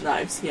knives.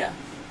 Knives, yeah.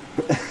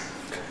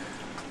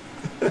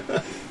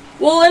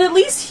 Well, and at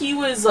least he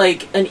was,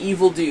 an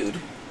evil dude.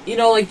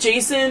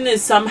 Jason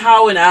is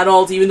somehow an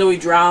adult even though he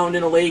drowned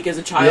in a lake as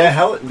a child. Yeah,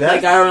 how...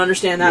 That, I don't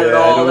understand that at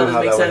all. I don't know that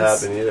how doesn't that make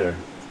sense. would happen either.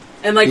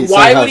 And, He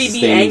why somehow would he be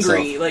sustained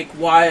angry? himself.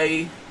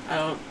 Why... I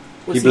don't...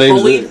 Was he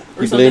blames bullied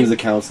he blames the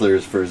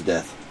counselors for his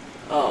death.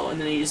 Oh,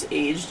 and then he just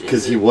aged.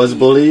 Because he was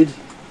bullied,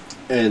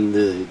 and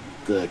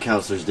the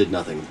counselors did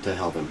nothing to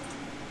help him.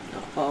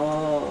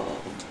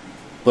 Oh.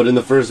 But in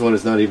the first one,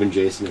 it's not even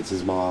Jason, it's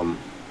his mom.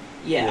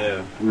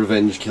 Yeah.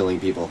 Revenge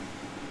killing people.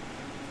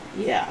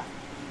 Yeah.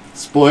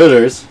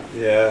 Spoilers!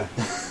 Yeah.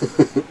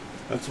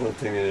 That's one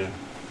thing I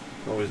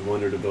always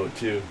wondered about,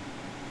 too.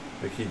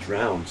 He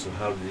drowned, so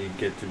how did he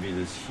get to be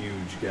this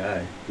huge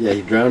guy? Yeah,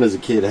 he drowned as a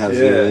kid, has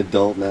an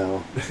adult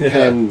now.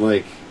 Yeah.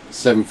 And,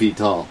 7 feet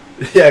tall.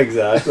 Yeah,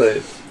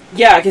 exactly.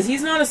 Yeah, because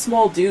he's not a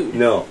small dude.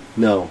 No.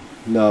 No,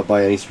 not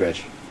by any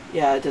stretch.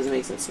 Yeah, it doesn't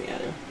make sense to me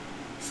either.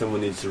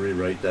 Someone needs to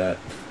rewrite that.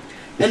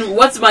 And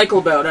what's Michael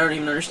about? I don't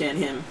even understand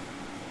him.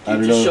 I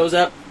don't just know. shows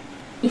up.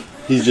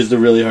 He's just a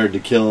really hard to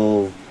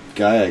kill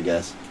guy, I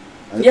guess.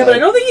 But I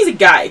don't think he's a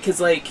guy,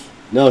 because,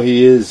 No,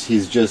 he is.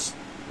 He's just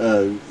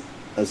a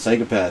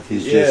psychopath.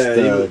 He's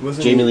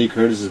just Jamie Lee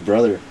Curtis's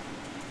brother.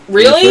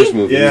 Really? In the first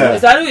movie, Yeah.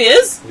 Is that who he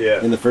is?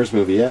 Yeah. In the first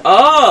movie, yeah.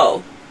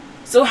 Oh.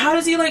 So how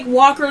does he,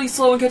 walk really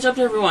slow and catch up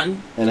to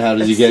everyone? And how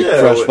does he get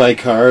crushed by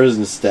cars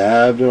and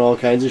stabbed and all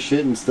kinds of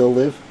shit and still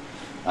live?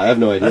 I have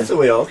no idea. That's the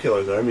way all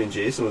killers are. I mean,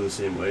 Jason was the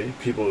same way.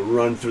 People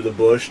run through the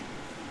bush,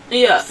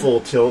 full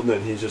tilt, and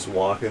then he's just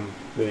walking.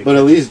 But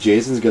at least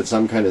Jason's got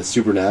some kind of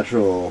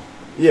supernatural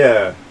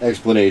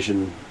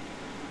explanation.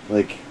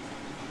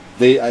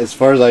 As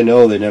far as I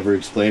know, they never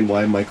explained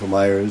why Michael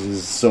Myers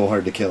is so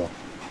hard to kill.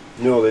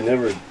 No, they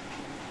never...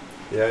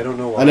 Yeah, I don't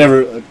know why. I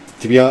never...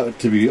 To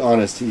be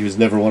honest, he was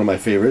never one of my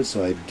favorites,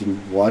 so I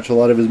didn't watch a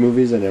lot of his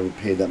movies. I never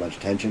paid that much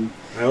attention.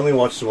 I only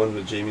watched the one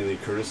with Jamie Lee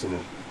Curtis in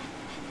it.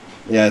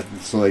 Yeah,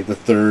 so the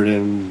third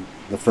and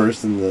The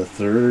first and the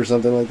third or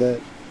something like that?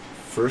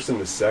 First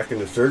and the second.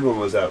 The third one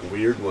was that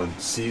weird one,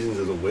 Seasons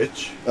of the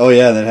Witch. Oh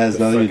yeah, that has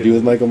nothing to do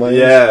with Michael Myers?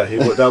 Yeah,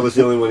 that was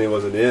the only one he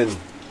wasn't in.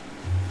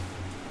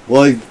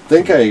 Well, I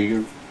think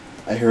I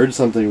heard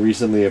something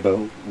recently about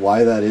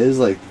why that is.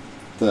 Like,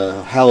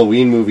 the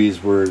Halloween movies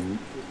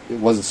it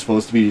wasn't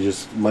supposed to be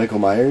just Michael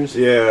Myers.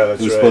 Yeah,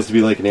 that's It was right. supposed to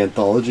be like an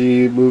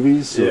anthology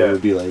movie, so Yeah. it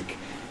would be like,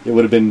 it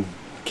would have been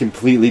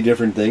completely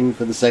different thing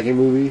for the second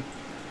movie,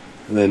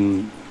 and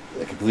then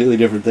a completely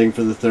different thing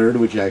for the third,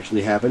 which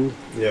actually happened.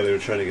 Yeah, they were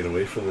trying to get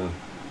away from the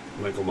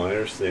Michael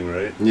Myers thing,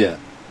 right? Yeah.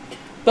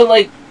 But,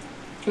 like,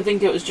 I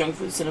think it was junk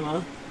food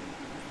cinema.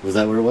 Was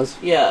that where it was?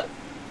 Yeah.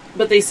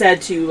 But they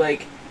said, too,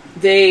 like,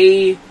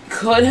 they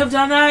could have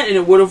done that and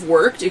it would have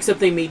worked, except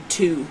they made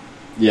 2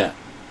 Yeah.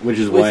 Which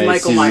is with why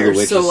Michael Season Myers. of the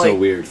Witch so, is like, so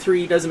weird.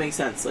 3 doesn't make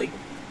sense. Like,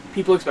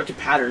 people expect a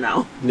pattern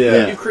now.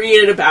 Yeah. You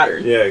created a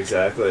pattern. Yeah,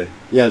 exactly.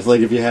 Yeah, it's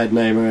like if you had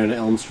Nightmare on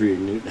Elm Street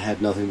and it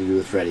had nothing to do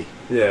with Freddy.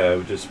 Yeah,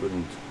 it just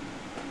wouldn't...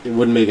 It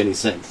wouldn't make any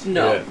sense.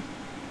 No. Yeah.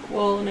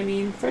 Well, and I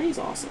mean, Freddy's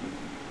awesome.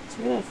 So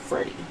we're gonna have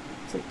Freddy.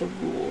 It's like the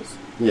rules.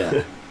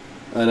 Yeah.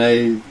 And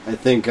I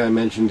think I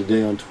mentioned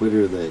today on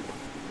Twitter that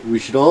we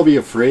should all be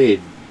afraid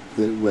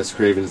that Wes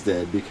Craven's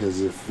dead, because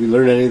if we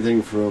learn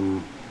anything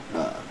from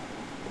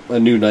A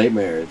New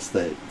Nightmare, it's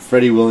that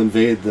Freddy will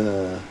invade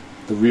the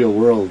real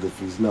world if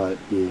he's not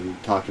being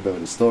talked about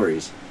in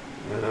stories.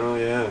 Oh,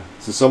 yeah.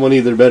 So someone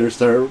either better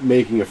start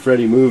making a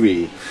Freddy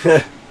movie,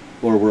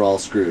 or we're all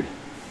screwed.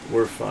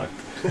 We're fucked.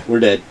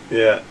 We're dead.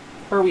 Yeah.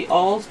 Are we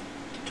all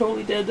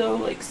totally dead, though?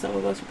 Like, some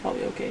of us are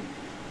probably okay.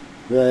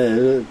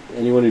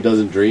 Anyone who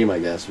doesn't dream, I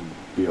guess, would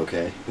be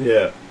okay.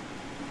 Yeah.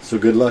 So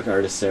good luck,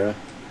 artist Sarah.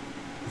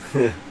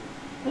 I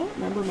don't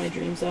remember my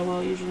dreams that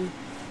well, usually.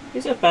 I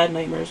used to have bad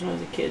nightmares when I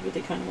was a kid, but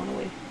they kind of went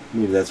away.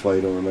 Maybe that's why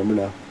you don't remember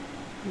now.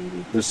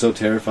 Maybe. They're so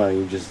terrifying,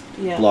 you just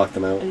Yeah. block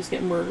them I out. just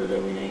get murdered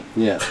every night.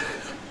 Yeah.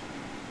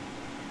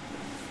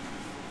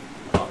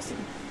 Awesome.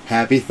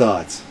 Happy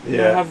thoughts. I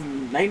Yeah. have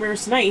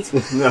nightmares tonight.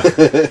 No.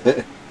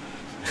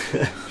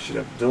 Should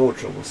have no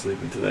trouble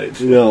sleeping tonight.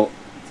 No,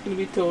 It's gonna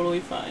be totally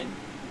fine.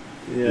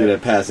 you're gonna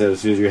pass out as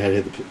soon as your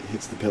head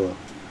hits the pillow.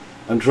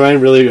 I'm trying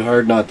really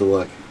hard not to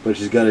look, but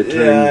she's got to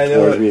turn Yeah, I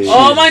know towards it. me.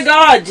 Oh my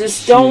god,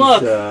 just don't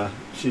look.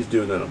 She's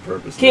doing that on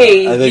purpose.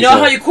 Okay, I you think know so.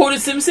 how you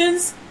quoted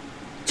Simpsons?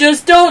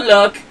 Just don't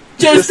look.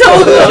 Just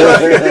don't look.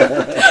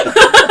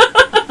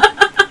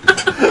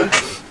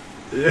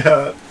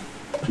 Yeah.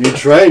 You're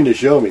trying to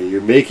show me.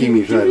 You're making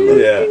me try to look.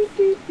 Yeah.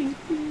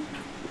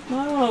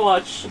 I want to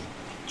watch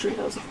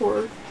Treehouse of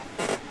Horror.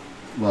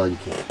 Well, you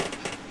can't.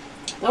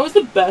 That was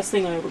the best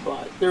thing I ever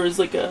bought. There was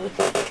like a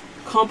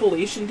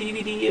compilation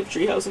DVD of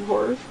Treehouse of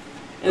Horror.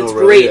 And it's Oh,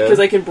 really? great Yeah. because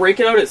I can break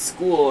it out at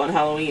school on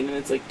Halloween and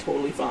it's like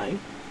totally fine.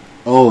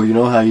 Oh, you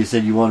know how you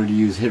said you wanted to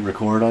use hit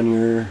record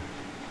on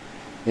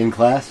in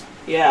class?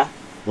 Yeah.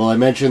 Well, I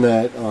mentioned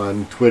that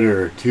on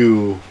Twitter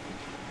to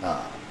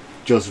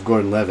Joseph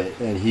Gordon-Levitt,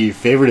 and he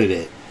favorited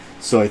it.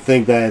 So I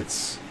think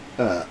that's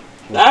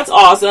That's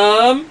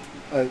awesome.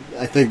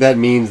 I think that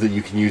means that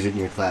you can use it in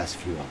your class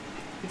if you want.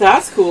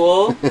 That's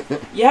cool.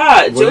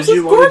 Yeah, did Joseph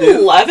you wanna do?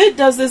 Gordon-Levitt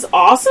does this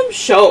awesome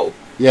show.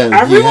 Yeah, he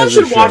Everyone has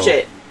a should watch show.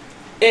 it.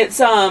 It's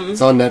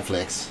It's on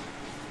Netflix.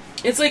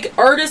 It's like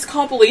artist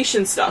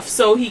compilation stuff.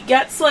 So he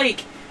gets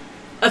like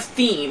a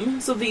theme.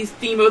 So the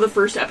theme of the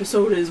first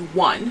episode is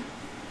 1.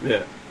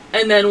 Yeah.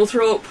 And then we'll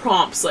throw out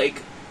prompts like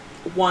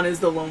 1 is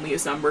the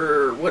loneliest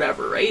number or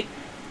whatever, right?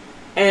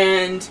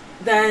 And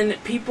then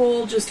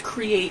people just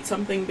create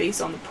something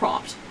based on the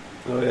prompt.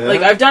 Oh, yeah.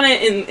 Like I've done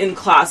it in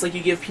class. Like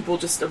you give people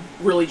just a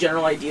really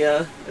general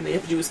idea and they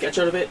have to do a sketch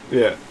out of it.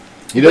 Yeah.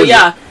 He does. But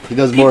yeah, he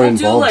does more people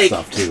do, involved like,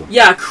 stuff too.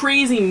 Yeah,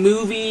 crazy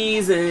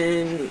movies,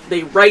 and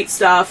they write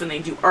stuff, and they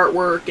do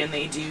artwork, and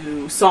they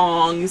do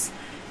songs,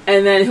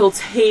 and then he'll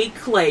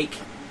take, like,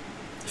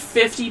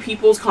 50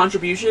 people's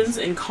contributions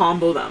and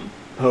combo them.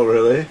 Oh,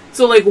 really?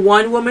 So, like,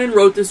 one woman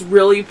wrote this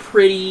really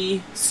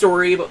pretty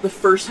story about the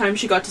first time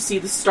she got to see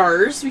the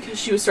stars, because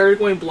she started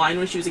going blind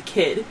when she was a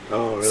kid.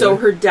 Oh, really? So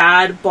her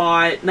dad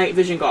bought night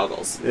vision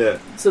goggles, Yeah.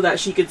 so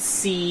that she could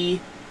see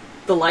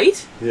the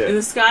light Yeah. in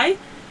the sky.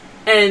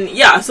 And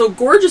yeah, so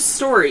gorgeous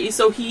story.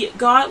 So he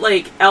got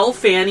like Elle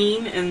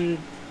Fanning and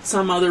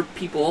some other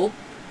people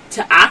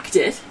to act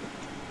it,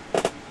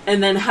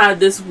 and then had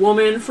this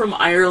woman from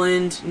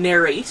Ireland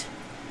narrate,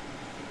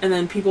 and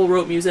then people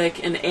wrote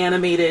music and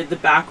animated the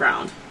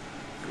background.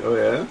 Oh,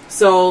 yeah?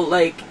 So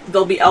like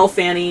there'll be Elle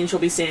Fanning and she'll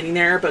be standing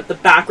there, but the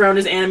background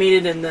is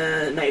animated and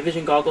the night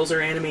vision goggles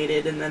are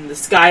animated, and then the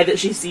sky that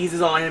she sees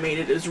is all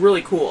animated. It's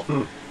really cool.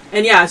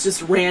 And yeah, it's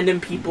just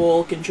random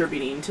people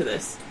contributing to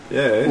this.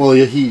 Yeah. Well,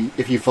 if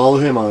you follow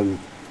him on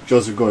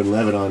Joseph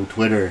Gordon-Levitt on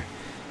Twitter,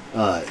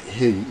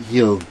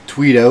 he'll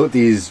tweet out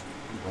these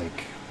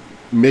like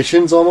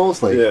missions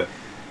almost. Like Yeah.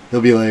 he'll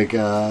be like,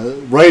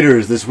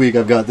 "Writers, this week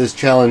I've got this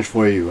challenge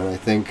for you," and I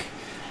think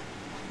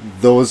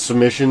those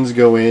submissions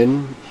go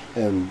in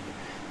and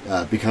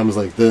becomes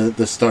like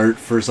the start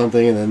for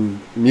something, and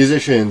then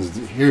musicians,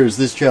 here's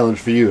this challenge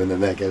for you, and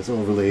then that gets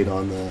overlaid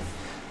on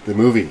the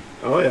movie.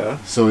 Oh yeah.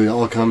 So it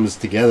all comes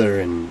together,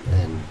 and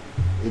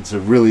it's a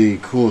really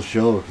cool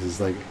show because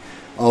like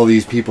all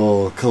these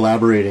people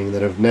collaborating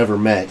that have never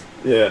met.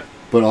 Yeah.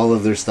 But all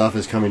of their stuff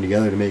is coming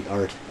together to make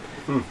art.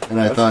 And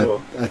I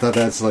thought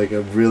that's like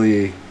a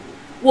really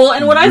well,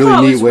 and what I really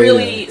thought neat was way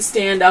really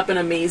stand up and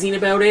amazing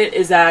about it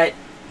is that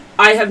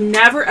I have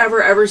never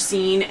ever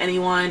seen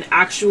anyone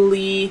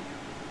actually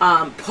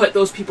put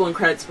those people in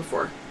credits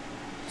before.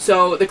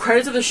 So the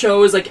credits of the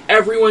show is like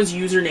everyone's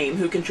username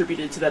who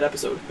contributed to that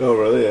episode. Oh,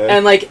 really? Yeah.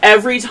 And like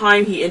every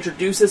time he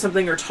introduces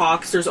something or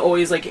talks, there's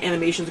always like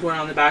animations going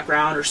on in the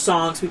background or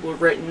songs people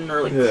have written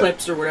or like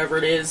clips or whatever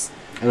it is.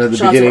 And at the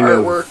shots beginning of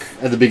artwork.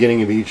 At the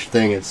beginning of each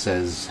thing, it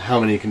says how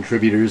many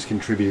contributors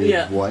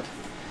contributed what.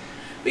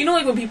 But you know,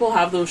 like when people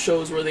have those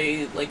shows where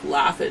they like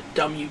laugh at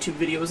dumb YouTube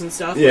videos and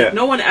stuff. Yeah. Like,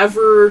 no one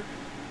ever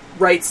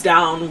writes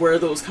down where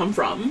those come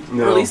from.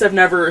 No. Or at least I've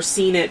never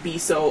seen it be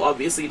so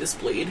obviously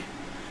displayed.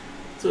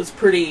 So it's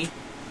pretty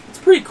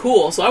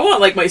cool. So I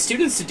want like my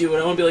students to do it.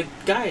 I want to be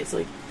like, guys,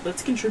 like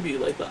let's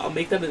contribute. Like I'll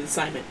make that an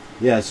assignment.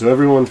 Yeah. So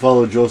everyone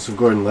follow Joseph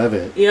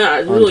Gordon-Levitt. Yeah,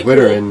 it's on really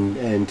Twitter cool.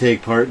 and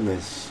take part in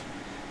this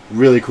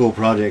really cool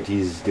project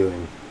he's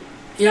doing.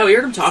 Yeah, we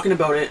heard him talking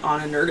about it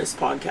on a Nerdist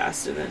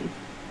podcast, and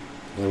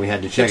then we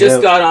had to check it it just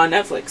out. got on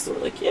Netflix. So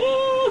we're like,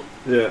 yeah.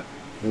 Yeah.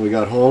 And we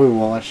got home and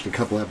watched a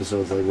couple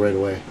episodes like right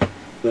away.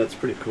 That's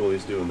pretty cool.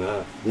 He's doing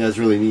that. Yeah, it's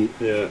really neat.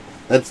 Yeah.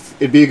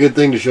 It'd be a good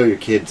thing to show your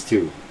kids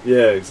too.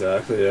 Yeah,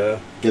 exactly. Yeah.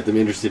 Get them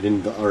interested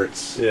in the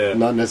arts. Yeah.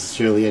 Not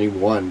necessarily any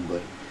one,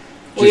 but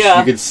Well, just yeah.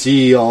 you could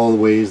see all the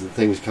ways that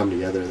things come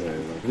together there.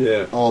 Like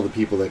Yeah. all the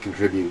people that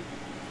contribute.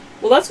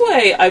 Well, that's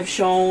why I've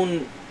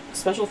shown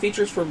special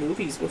features for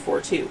movies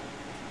before too,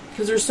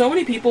 because there's so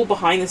many people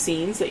behind the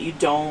scenes that you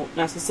don't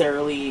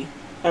necessarily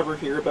ever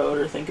hear about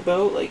or think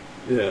about, like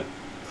Yeah.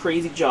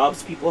 crazy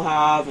jobs people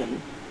have,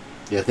 and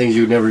Yeah, things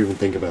you would never even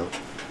think about.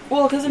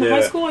 well, because in Yeah.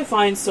 high school I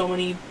find so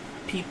many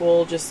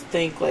people just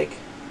think like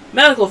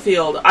medical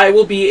field, I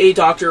will be a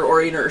doctor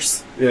or a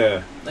nurse,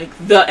 Yeah. like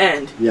the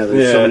end. Yeah,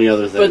 there's so Yeah. many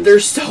other things. But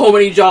there's so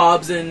many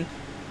jobs, and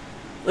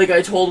like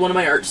I told one of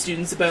my art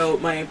students about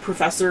my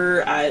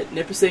professor at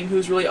Nipissing,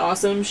 who's really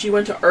awesome. She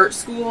went to art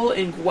school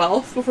in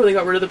Guelph before they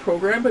got rid of the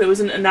program, but it was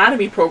an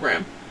anatomy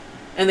program.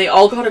 And they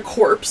all got a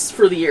corpse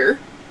for the year.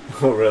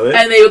 Oh, really?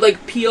 And they would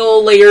like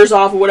peel layers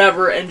off or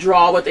whatever and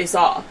draw what they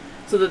saw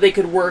so that they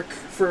could work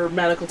for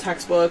medical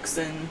textbooks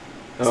and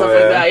stuff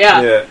like that.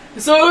 Yeah.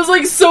 So it was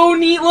like so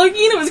neat looking.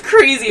 It was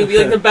crazy. It would be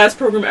like the best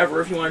program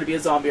ever if you wanted to be a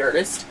zombie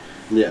artist.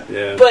 Yeah.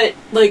 Yeah. But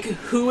like,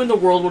 who in the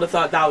world would have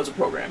thought that was a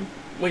program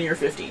when you're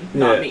 15?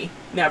 Not Yeah. me.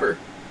 Never.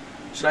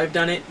 Should I have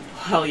done it?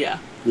 Hell yeah.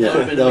 Yeah, That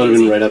would have that would have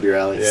amazing. been right up your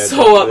alley. Yeah.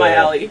 So up my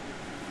Yeah. alley.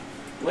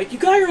 Like, you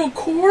got your own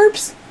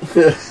corpse?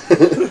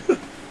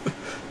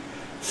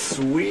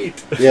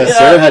 Sweet. Yeah, Yeah.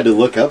 Sarah had to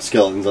look up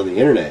skeletons on the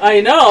internet. I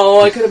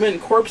know. I could have been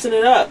corpsing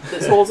it up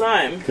this whole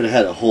time. Could have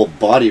had a whole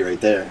body right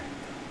there.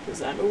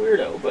 Because I'm a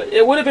weirdo. But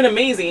it would have been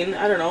amazing.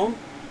 I don't know.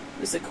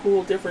 Just a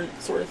cool,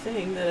 different sort of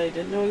thing that I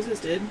didn't know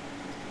existed.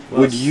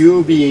 Would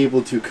you be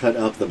able to cut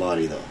up the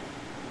body, though?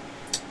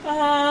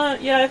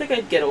 Yeah, I think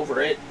I'd get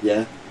over it.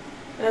 Yeah?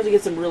 I'd have to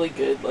get some really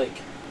good,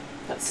 like,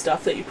 that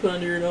stuff that you put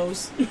under your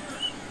nose.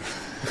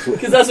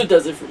 Because that's what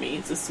does it for me.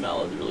 It's the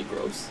smell. It's really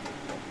gross.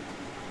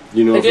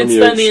 You know, I did from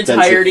your spend the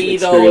extensive entirety,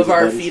 though, experience of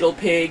our with bodies? fetal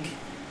pig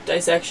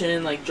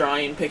dissection, like,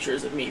 drawing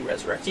pictures of me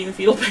resurrecting the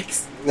fetal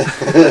pigs.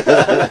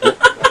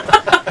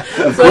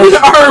 So an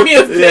army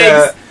of pigs.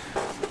 Yeah.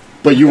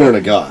 But you weren't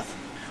a goth.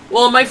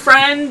 Well, my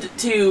friend,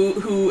 too,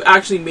 who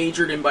actually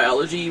majored in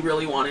biology,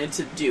 really wanted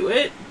to do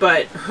it,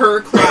 but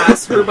her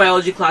class, her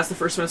biology class, the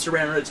first semester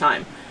ran out of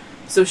time.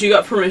 So she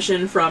got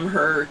permission from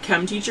her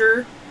chem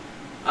teacher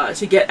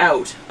to get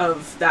out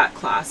of that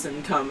class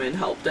and come and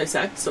help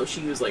dissect. So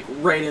she was, like,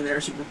 right in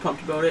there, super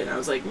pumped about it, and I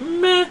was like,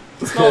 meh,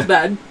 it smells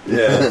bad.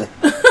 Yeah.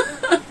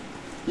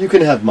 You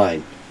can have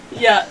mine.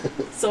 Yeah,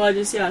 so I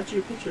just,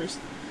 drew pictures.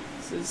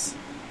 This is,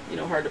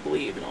 hard to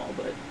believe and all,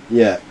 but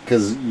Yeah,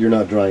 because you're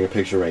not drawing a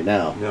picture right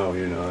now. No,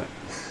 you're not.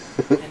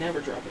 I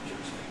never draw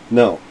pictures.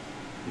 No.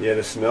 Yeah,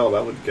 the smell,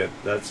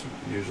 that's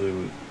usually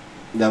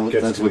what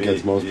That's what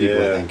gets most people,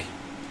 I think.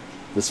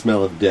 The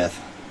smell of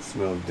death.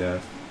 smell of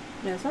death.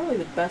 Yeah, it's not really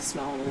the best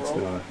smell in the It's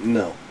world. not.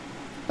 No.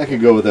 I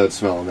could go without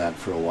smelling that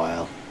for a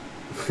while.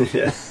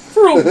 Yeah.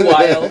 For a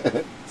while.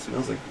 It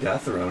smells like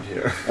death around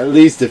here. At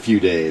least a few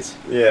days.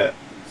 Yeah.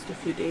 Just a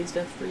few days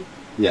death-free.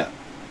 Yeah.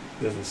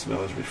 Doesn't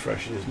smell as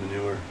refreshing as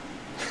manure.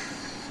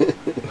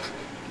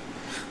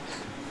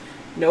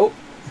 Nope.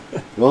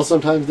 Well,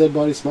 sometimes dead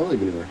bodies smell like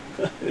manure.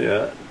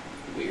 Yeah.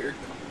 Weird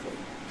combo.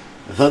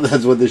 I thought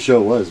that's what this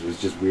show was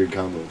just weird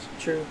combos.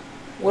 True.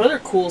 What other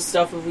cool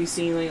stuff have we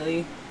seen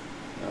lately?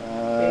 Okay,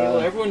 well,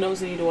 everyone knows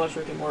they need to watch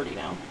Rick and Morty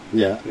now.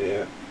 Yeah.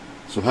 Yeah.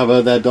 So how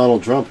about that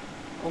Donald Trump?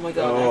 Oh my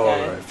god, Oh,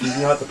 that guy. if he's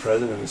not the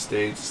president of the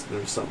States,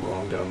 there's something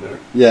wrong down there.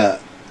 Yeah.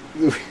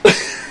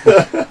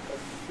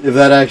 If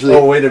that actually...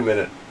 Oh, wait a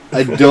minute.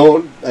 I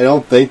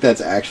don't think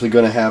that's actually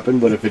going to happen,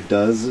 but if it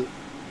does,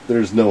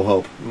 there's no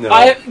hope. No.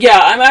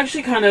 I'm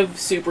actually kind of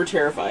super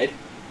terrified.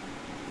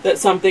 that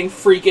something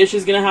freakish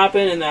is going to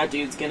happen, and that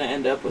dude's going to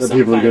end up with That some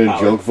people are kind of going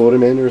to power. joke vote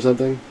him in or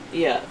something?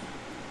 Yeah.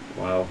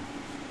 Wow.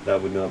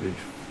 That would not be...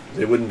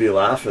 They wouldn't be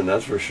laughing,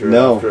 that's for sure.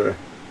 No. After.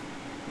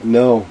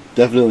 No,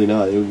 definitely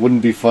not. It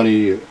wouldn't be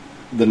funny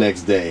the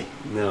next day.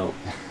 No.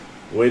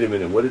 Wait a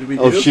minute, what did we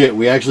do? Oh shit,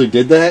 we actually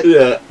did that?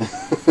 Yeah.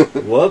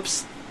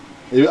 Whoops.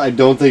 I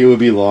don't think it would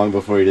be long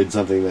before he did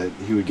something that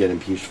he would get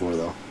impeached for,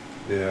 though.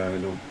 Yeah, I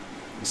don't...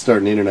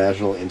 Start an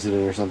international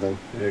incident or something.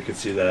 Yeah, I could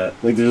see that.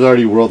 Like, there's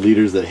already world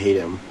leaders that hate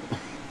him.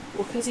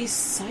 Well, because he's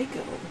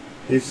psycho.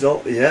 He's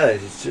all... Yeah,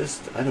 he's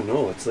just... I don't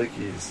know, it's like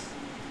he's...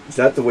 Is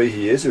that the way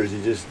he is, or is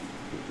he just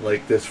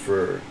like this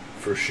for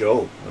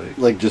show?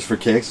 Like, just for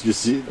kicks?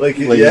 Just see, Like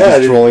he's yeah,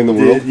 just trolling the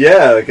world?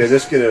 Yeah, like I'm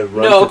just gonna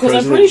run No, for because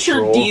I'm president pretty and sure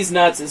troll. D's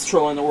nuts is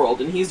trolling the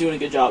world, and he's doing a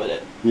good job at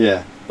it.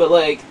 Yeah. But,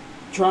 like,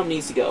 Trump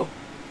needs to go.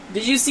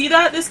 Did you see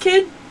that, this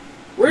kid?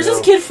 Where's No.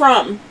 this kid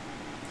from?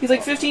 He's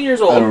like 15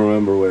 years old. I don't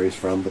remember where he's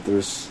from, but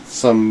there's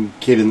some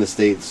kid in the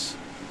States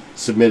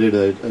submitted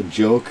a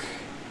joke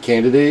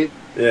candidate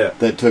Yeah.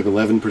 that took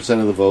 11%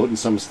 of the vote in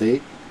some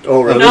state.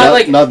 Oh really? Not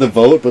like- not the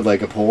vote, but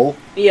like a poll.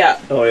 Yeah,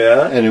 Oh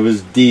yeah. And it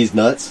was D's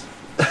nuts.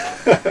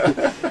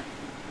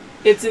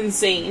 it's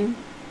insane.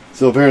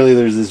 So apparently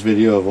there's this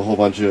video of a whole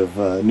bunch of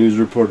news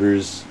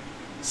reporters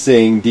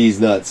saying D's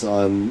nuts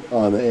on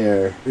the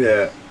air.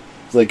 Yeah.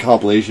 It's like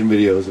compilation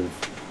videos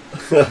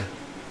of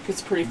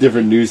It's pretty funny.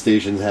 different news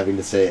stations having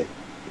to say it.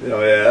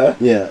 Oh yeah.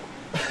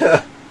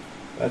 Yeah.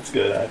 That's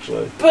good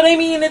actually. But I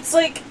mean, it's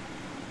like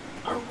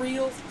a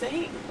real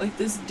thing. Like,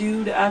 this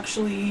dude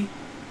actually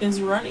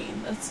is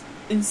running. That's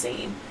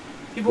insane.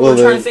 People Well,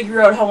 were trying to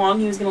figure out how long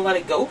he was going to let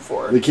it go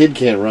for. The kid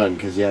can't run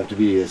because you have to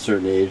be a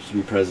certain age to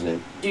be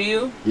president. Do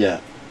you? Yeah.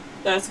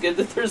 That's good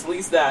that there's at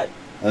least that.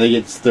 I think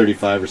it's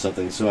 35 or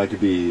something, so I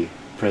could be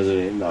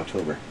president in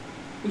October.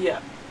 Yeah.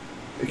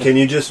 Can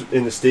you just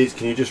in the States?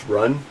 Can you just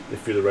run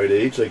if you're the right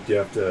age? Like, do you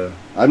have to?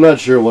 I'm not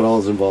sure what all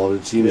is involved.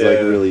 It seems like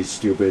Yeah. a really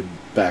stupid,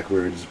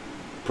 backwards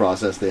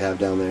process they have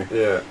down there.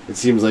 Yeah. It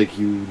seems like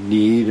you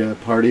need a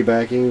party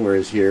backing,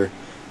 whereas here,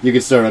 you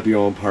could start up your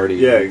own party.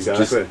 Yeah. and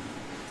Exactly. just-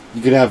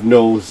 you could have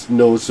no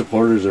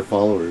supporters or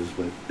followers,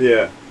 but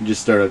Yeah. you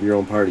just start up your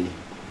own party.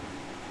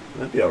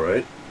 That'd be all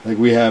right. Like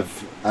we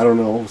have, I don't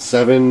know,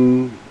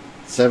 seven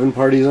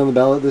parties on the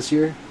ballot this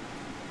year.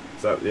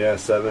 So, yeah,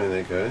 7, I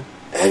think. Eh?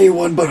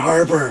 Anyone but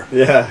Harper.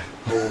 Yeah.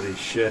 Holy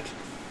shit.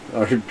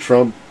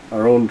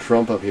 Our own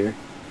Trump up here.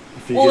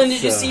 If he Well, and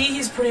gets, did you see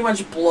he's pretty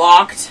much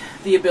blocked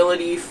the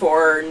ability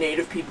for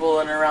Native people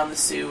in and around the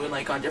Sioux and,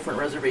 like, on different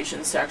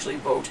reservations to actually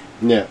vote.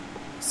 Yeah.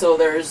 So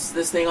there's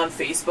this thing on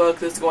Facebook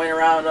that's going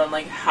around on,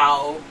 like,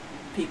 how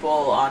people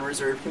on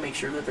reserve can make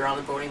sure that they're on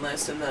the voting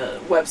list, and the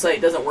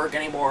website doesn't work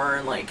anymore,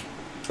 and, like...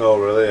 Oh,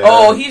 really? Yeah.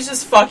 Oh, he's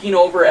just fucking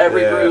over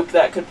every Yeah. group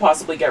that could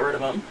possibly get rid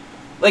of him.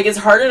 Like, it's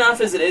hard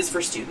enough as it is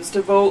for students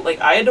to vote.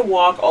 Like, I had to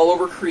walk all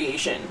over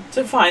Creation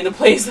to find the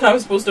place that I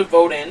was supposed to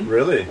vote in.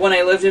 Really? When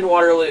I lived in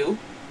Waterloo.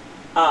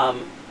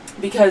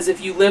 Because if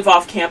you live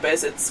off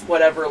campus, it's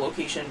whatever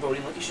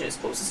voting location is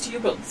closest to you,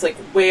 but it's, like,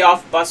 way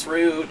off bus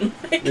route.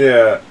 Like,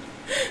 Yeah.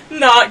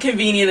 not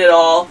convenient at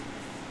all.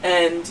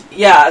 And,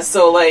 yeah,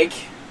 so, like,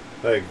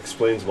 That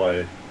explains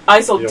why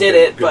I still you don't did get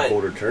it, good but...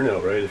 voter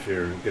turnout, right? If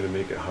you're going to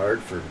make it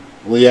hard for...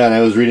 Well, yeah, and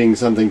I was reading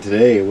something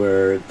today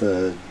where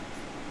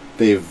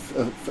they've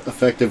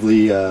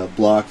effectively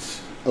blocked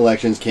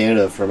Elections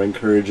Canada from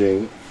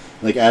encouraging,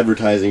 like,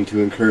 advertising to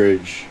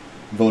encourage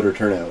voter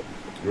turnout.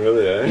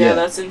 Really, eh? Yeah, Yeah.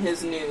 that's in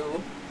his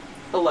new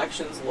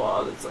elections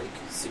law that's, like,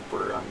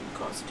 super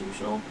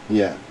unconstitutional.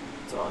 Yeah.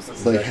 It's awesome.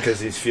 It's like- Because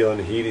he's feeling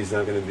the heat, he's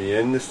not going to be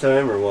in this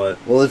time, or what?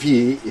 Well,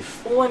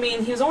 if Well, I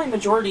mean, he was only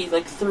majority,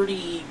 like,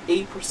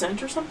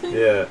 38% or something?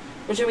 Yeah.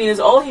 Which, I mean, is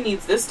all he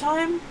needs this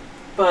time,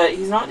 but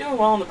he's not doing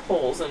well in the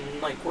polls, and,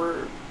 like,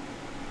 we're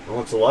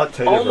Well, it's a lot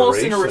tighter almost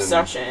of a race in a than-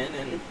 recession,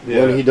 and...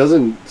 Yeah. when he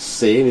doesn't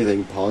say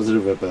anything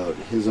positive about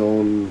his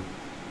own,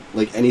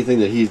 like, anything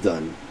that he's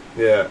done.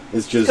 Yeah.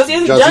 It's just 'Cause he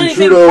hasn't done Justin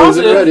anything Trudeau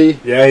isn't positive. ready.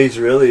 Yeah, he's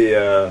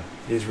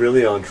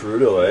really on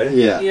Trudeau, eh?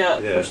 Yeah. Yeah,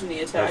 Yeah. pushing the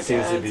attack That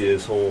seems to ads. be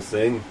his whole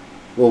thing.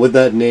 Well, with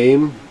that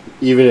name,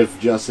 even if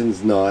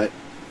Justin's not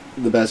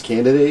the best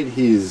candidate,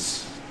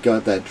 he's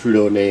got that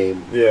Trudeau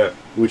name, Yeah.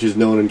 which is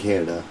known in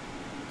Canada.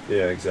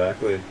 Yeah,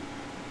 exactly.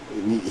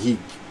 He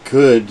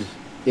could,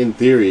 in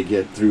theory,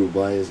 get through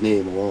by his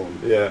name alone,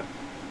 Yeah.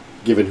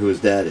 given who his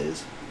dad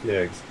is.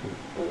 Yeah.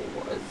 Or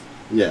was.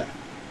 Yeah.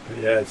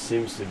 But yeah, it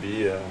seems to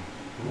be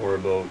more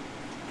about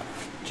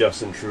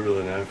Justin Trudeau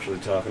than actually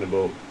talking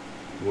about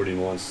what he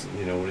wants,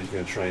 what he's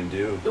going to try and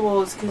do.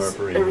 Well, it's because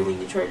Harper, everything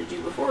he tried to do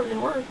before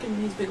didn't work,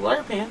 and he's big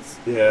liar pants.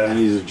 Yeah. And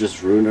he's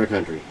just ruined our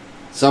country.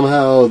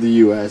 Somehow the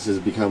U.S. has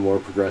become more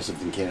progressive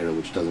than Canada,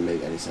 which doesn't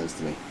make any sense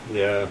to me.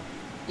 Yeah.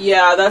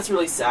 Yeah, that's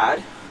really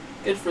sad.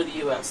 Good for the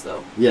U.S.,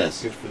 though.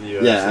 Yes. Good for the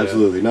U.S. Yeah,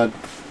 absolutely.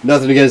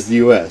 Nothing against the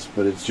U.S.,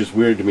 but it's just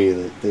weird to me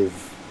that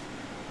they've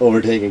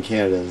overtaken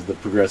Canada as the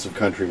progressive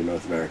country in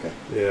North America.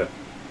 Yeah.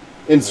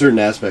 In certain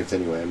aspects,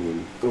 anyway. I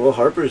mean, Well,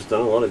 Harper's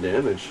done a lot of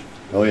damage.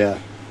 oh yeah.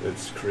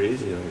 It's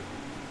crazy. Like,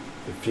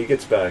 if he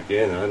gets back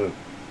in,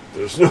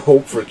 there's no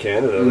hope for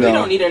Canada. We No.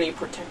 don't need any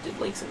protected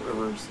lakes and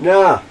rivers.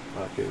 Nah.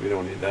 Okay, we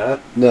don't need that.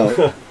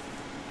 No.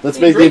 Let's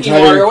Need make the drinking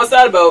water. entire What's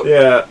that about?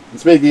 Yeah.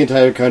 let's make the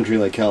entire country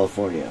like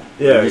California.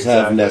 Yeah, Just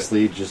have exactly.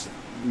 Nestle just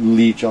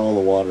leach all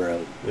the water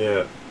out.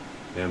 Yeah.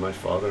 Yeah, my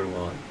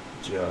father-in-law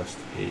just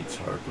hates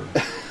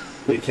Harper.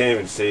 He can't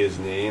even say his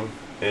name,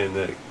 and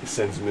that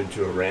sends him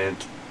into a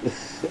rant.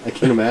 I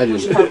can imagine. We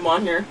should have him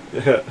on here.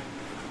 Yeah.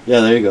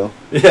 Yeah, there you go.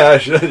 Yeah, I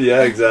should.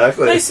 Yeah,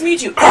 exactly. Nice to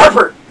meet you,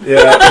 Harper.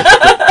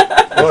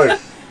 Yeah. Look.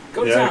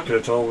 Go to Yeah, I town. could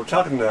have told him we're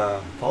talking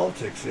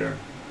politics here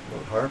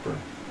about Harper.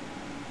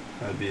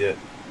 That'd be it.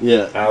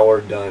 Yeah.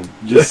 Hour done.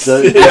 Just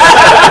set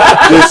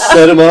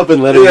him up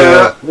and let him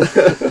Yeah.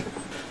 go.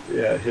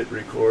 Yeah, hit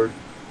record.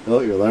 Oh,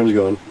 your alarm's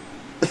going.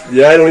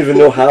 Yeah, I don't even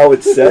know how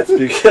it sets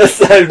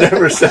because I've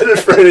never set it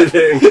for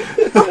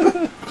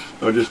anything.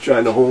 I'm just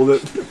trying to hold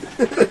it.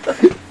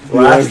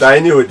 Last I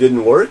knew, it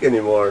didn't work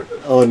anymore.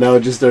 Oh, now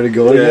it just started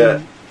going Yeah.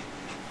 again?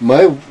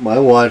 My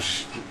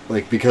watch,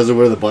 like, because of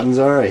where the buttons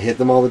are, I hit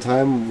them all the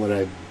time when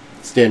I'm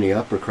standing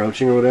up or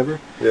crouching or whatever.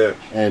 Yeah,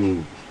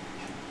 And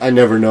I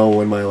never know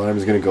when my alarm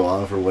is going to go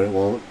off or when it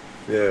won't.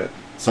 yeah.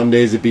 Some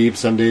days it beeps,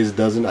 some days it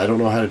doesn't. I don't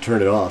know how to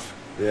turn it off.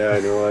 Yeah, I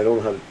know. I don't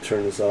know how to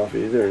turn this off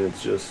either, and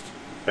it's just...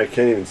 I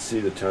can't even see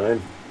the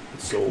time.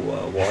 It's so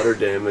water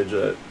damage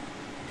that...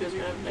 Because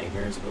you're gonna have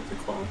nightmares about the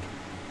clock.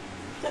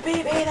 The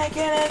beeping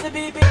again, and the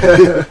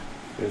beeping.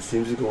 It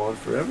seems to go on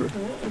forever.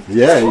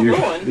 Yeah, Still it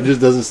going. just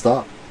doesn't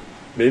stop.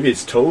 Maybe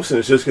it's toast and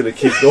it's just going to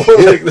keep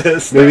going like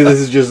this. Maybe this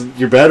is just,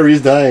 your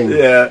battery's dying.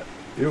 Yeah.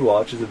 Your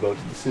watch is about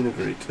to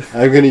disintegrate.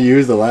 I'm going to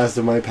use the last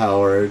of my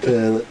power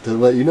to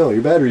let you know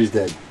your battery's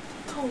dead.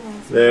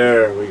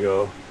 There we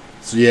go.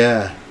 So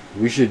yeah,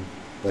 we should,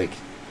 like,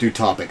 do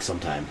topics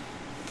sometime.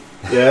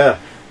 Yeah.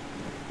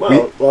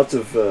 Well, lots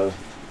of...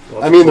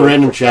 I mean, the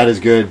random chat is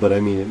good, but I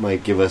mean, it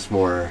might give us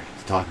more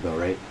to talk about,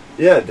 right?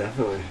 Yeah,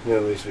 definitely. Yeah,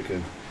 at least we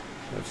can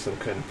have some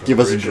kind of Give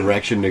us a preparation.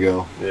 direction to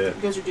go. Yeah. You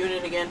guys are doing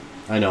it again.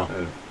 I know.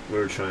 We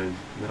were trying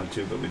not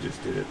to, but we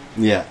just did it.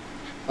 Yeah.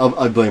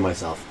 I blame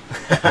myself.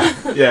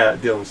 Yeah,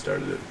 Dylan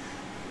started it.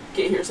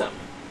 Okay, here's something.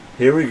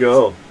 Here we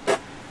go.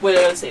 Wait,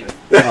 I gotta save it.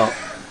 Oh.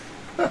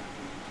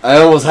 I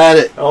almost had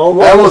it.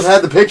 Almost. I almost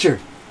had the picture.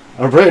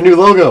 Our brand new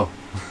logo.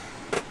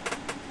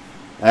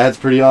 That's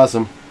pretty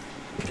awesome.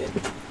 Good.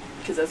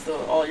 Because that's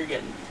all you're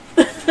getting.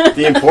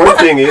 The important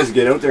thing is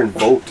get out there and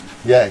vote.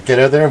 Yeah, get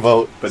out there and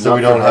vote. But so not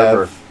we don't for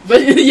Harper. have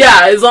But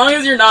yeah, as long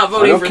as you're not I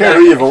voting don't for care that.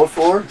 who you vote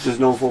for, just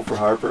don't vote for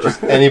Harper.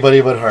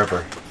 anybody but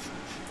Harper.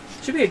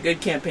 Should be a good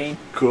campaign.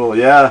 Cool,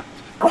 yeah.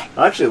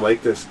 I actually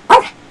like this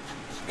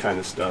kind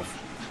of stuff.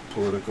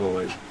 Political,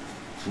 like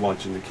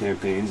watching the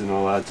campaigns and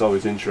all that. It's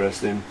always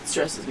interesting. It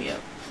stresses me out.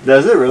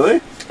 Does it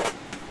really?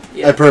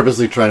 Yeah. I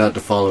purposely try not to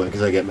follow it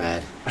because I get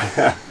mad.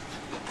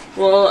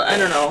 Well, I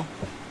don't know.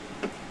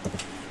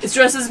 It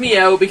stresses me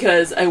out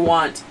because I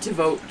want to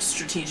vote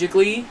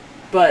strategically,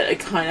 but I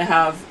kind of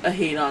have a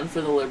hate-on for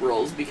the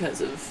Liberals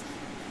because of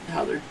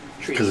how they're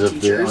treating Because of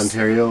the teachers.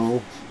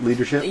 Ontario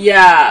leadership?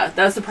 Yeah,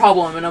 that's the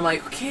problem. And I'm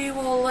like, okay,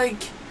 well,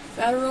 like,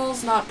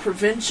 federal's not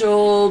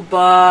provincial,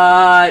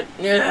 but...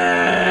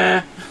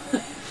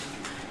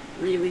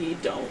 really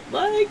don't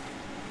like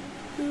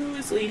who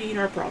is leading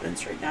our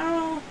province right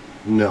now.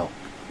 No.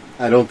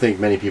 I don't think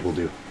many people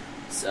do.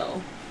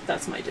 So,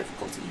 that's my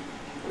difficulty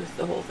with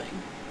the whole thing.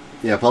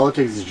 Yeah,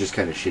 politics is just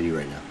kind of shitty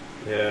right now.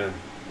 Yeah.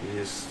 You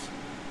just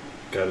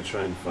gotta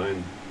try and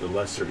find the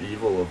lesser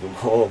evil of them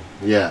all,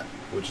 Yeah.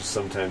 which is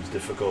sometimes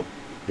difficult.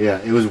 Yeah,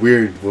 it was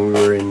weird when we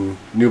were in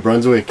New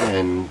Brunswick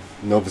and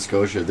Nova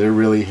Scotia. They're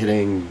really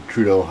hitting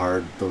Trudeau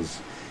hard, those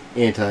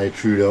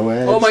anti-Trudeau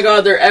ads. Oh my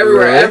god, they're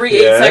everywhere. Really? Every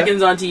 8 Yeah.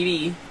 seconds on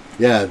TV.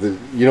 Yeah,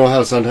 you know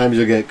how sometimes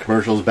you'll get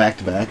commercials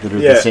back-to-back that are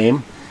Yeah. the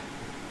same?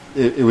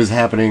 It was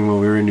happening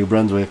when we were in New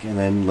Brunswick, and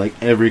then, like,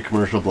 every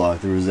commercial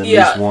block, there was at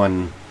Yeah. least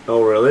one.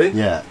 Oh, really?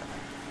 Yeah.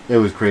 It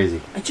was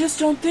crazy. I just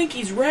don't think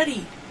he's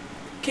ready.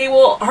 Okay,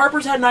 well,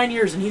 Harper's had 9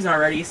 years and he's not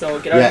ready, so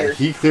get out of Yeah, here.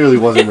 he clearly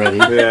wasn't ready.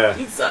 Yeah.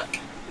 You suck.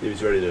 He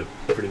was ready to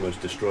pretty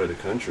much destroy the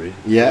country.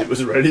 Yeah. He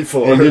was ready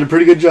for And it. did a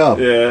pretty good job.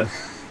 Yeah.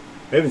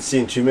 I haven't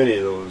seen too many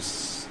of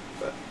those.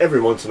 Every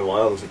once in a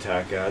while, those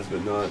attack ads,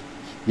 but not.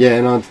 Yeah,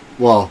 and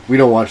we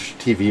don't watch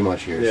TV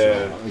much here,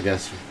 Yeah. so I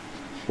guess.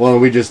 Well,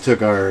 we just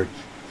took our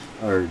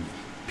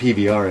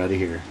PVR out of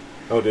here.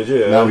 Oh, did you?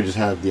 Yeah. Now we just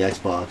have the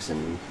Xbox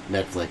and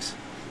Netflix.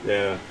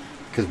 Yeah.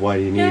 Because why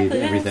do you need Netflix.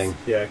 everything?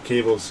 Yeah,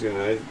 cable's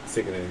gonna. I'm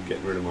thinking of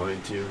getting rid of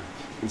mine too.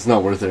 It's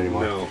not worth it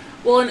anymore. No.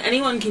 Well, and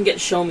anyone can get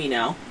Show Me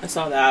now. I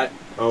saw that.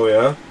 Oh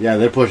yeah. Yeah,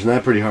 they're pushing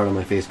that pretty hard on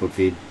my Facebook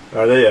feed.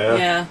 Are they? Yeah.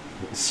 Yeah.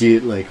 See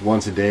it like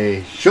once a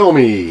day. Show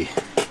me.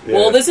 Yeah.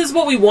 Well, this is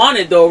what we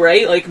wanted, though,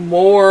 right? Like,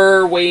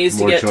 more ways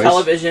More to get choice.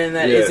 television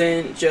that Yeah.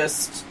 isn't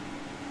just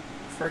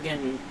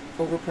friggin'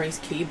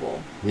 overpriced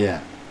cable.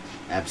 Yeah,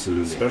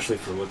 absolutely. especially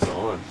for what's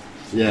on.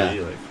 Yeah.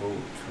 TV, like holy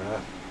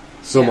crap.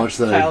 So Yeah, much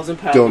that piles and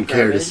I piles don't of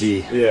care to garbage.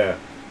 see. Yeah.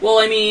 Well,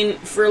 I mean,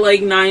 for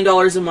like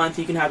 $9 a month,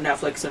 you can have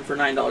Netflix, and for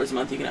 $9 a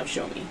month, you can have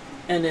Show Me.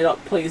 And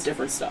it plays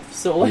different stuff.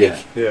 So, like, Yeah.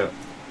 Yeah.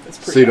 It's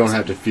pretty So you don't awesome.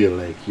 have to feel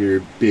like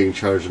you're being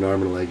charged an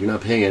arm and a leg. You're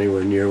not paying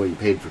anywhere near what you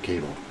paid for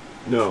cable.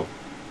 No.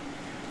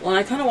 Well, and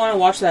I kind of want to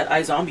watch that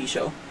iZombie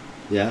show.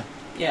 Yeah?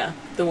 Yeah,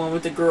 the one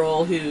with the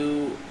girl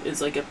who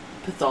is like a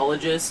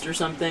pathologist or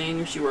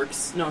something. She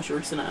works in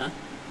a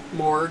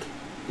morgue.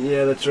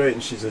 Yeah, that's right,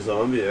 and she's a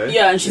zombie, eh?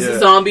 Yeah, and she's a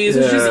zombie,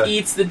 so she just Yeah.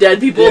 eats the dead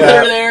people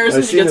that are there, so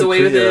I've she seen gets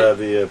away with it.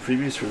 the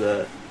previews for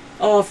that.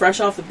 Oh, Fresh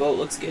Off the Boat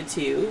looks good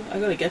too. I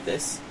gotta get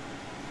this.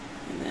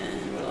 And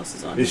then what else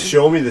is on Is here?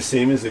 Show Me the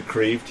same as the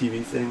Crave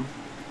TV thing?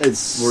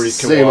 It's Where you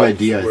same watch,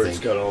 idea, I where think.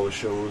 it's got all the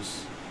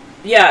shows.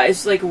 Yeah,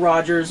 it's like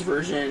Roger's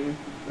version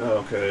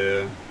Oh,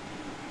 okay,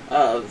 yeah.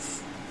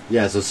 of.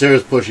 Yeah, so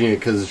Sarah's pushing it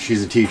because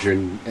she's a teacher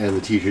and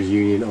the teachers'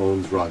 union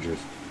owns Rogers.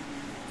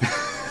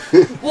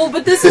 Well,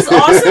 but this is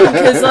awesome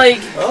because, like,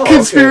 Oh,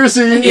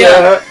 Conspiracy!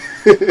 Yeah.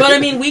 but I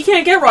mean, we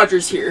can't get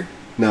Rogers here.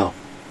 No,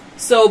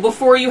 So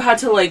before you had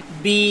to like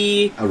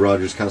be a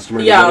Rogers customer.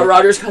 a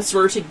Rogers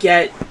customer to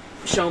get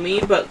Show Me,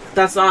 but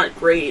that's not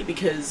great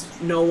because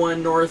no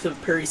one north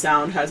of Perry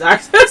Sound has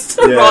access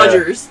to Yeah.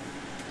 Rogers.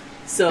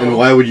 So And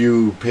why would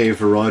you pay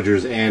for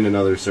Rogers and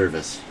another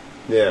service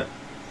Yeah.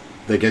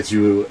 that gets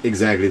you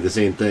exactly the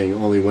same thing,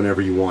 only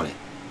whenever you want it?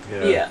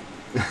 Yeah.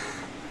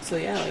 So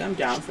yeah, like I'm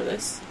down for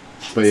this.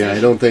 But yeah, I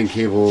don't think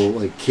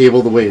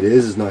cable the way it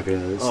is not going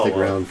to stick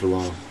well. around for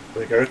long.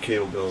 Like our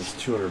cable bill is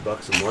 $200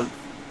 a month,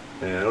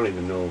 and I don't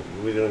even know,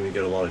 we don't even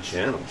get a lot of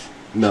channels.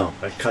 No,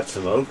 I cut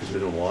some out because we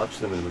don't watch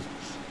them, and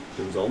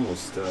it was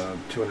almost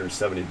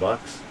 $270.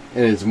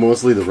 and it's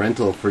mostly the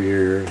rental for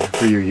your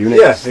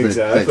units Yeah,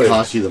 exactly. that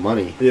costs you the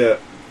money. Yeah.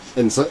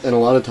 And a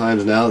lot of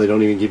times now they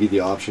don't even give you the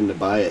option to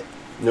buy it.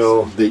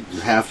 No. You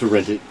have to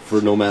rent it for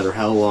no matter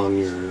how long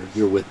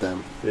you're with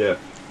them, Yeah.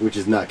 which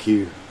is not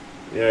cute.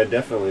 Yeah, I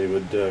definitely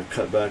would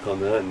cut back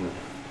on that and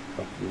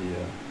up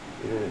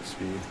the internet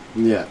speed.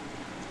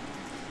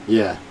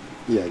 Yeah.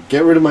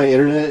 Get rid of my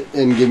internet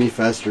and give me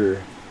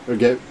faster, or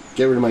get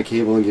rid of my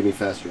cable and give me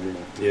faster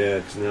internet. Yeah,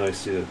 because now I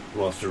see that,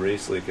 well, it's a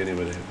race like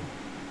anyway, they have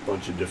a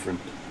bunch of different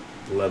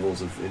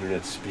levels of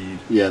internet speed.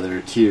 Yeah, there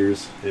are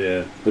tiers,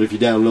 Yeah. but if you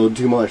download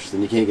too much,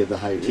 then you can't get the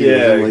higher tiers.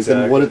 Yeah, I'm like,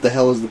 exactly. then what the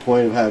hell is the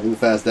point of having the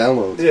fast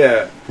downloads?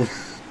 Yeah.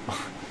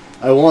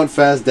 I want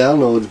fast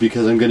downloads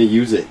because I'm going to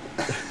use it.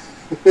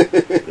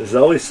 There's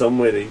always some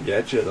way to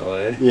get you, though,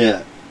 eh?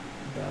 Yeah.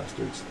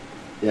 Bastards.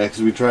 Yeah,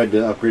 because we tried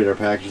to upgrade our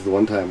package the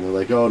one time. They're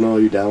like, oh no,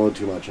 you download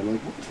too much. I'm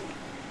like,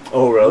 what?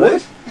 Oh, really?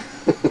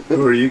 What?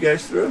 Who are you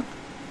guys through?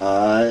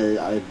 Bell,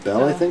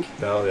 I think.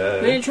 Oh, yeah.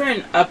 We didn't try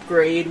and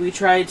upgrade. We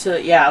tried to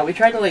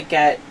like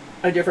get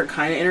a different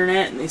kind of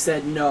internet, and they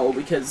said no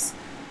because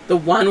the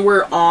one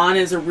we're on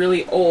is a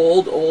really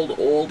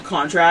old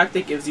contract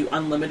that gives you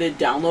unlimited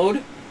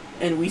download,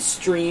 and we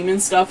stream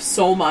and stuff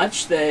so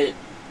much that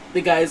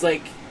the guy's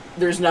like,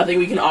 "There's nothing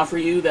we can offer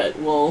you that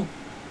will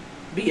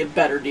be a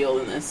better deal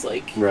than this."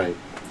 Like, Right.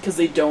 because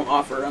they don't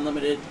offer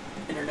unlimited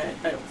internet,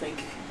 I don't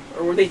think,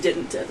 or they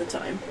didn't at the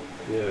time.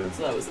 Yeah.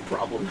 So that was the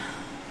problem.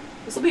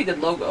 This will be a good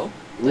logo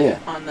Yeah.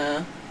 on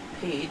the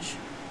page.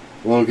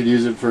 Well, we could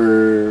use it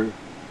for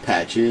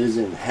patches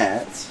and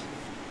hats.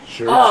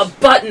 Shirts, Oh,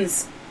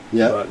 buttons!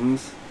 Yep.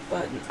 buttons.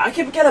 Buttons. I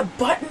can get a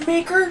button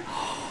maker?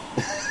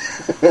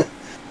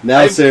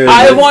 Now Sarah's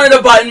I've wanted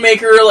a button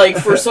maker like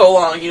for so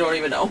long, you don't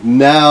even know.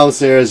 Now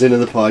Sarah's into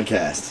the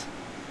podcast.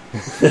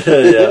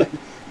 Yeah.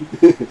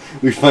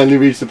 We finally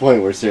reached the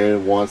point where Sarah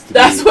wants to.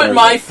 That's be what part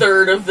my of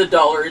third of the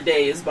 $1 a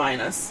day is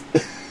buying us.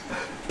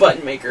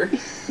 Button maker.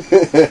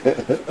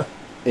 it.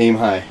 Aim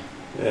high.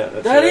 Yeah,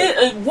 that's That right.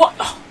 is what?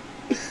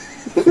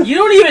 You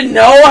don't even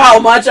know how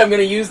much I'm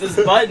gonna use this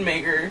button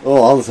maker. Oh,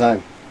 all the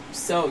time. I'm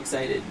so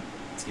excited.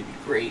 It's gonna be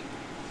great.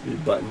 Be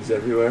buttons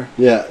everywhere.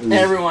 Yeah.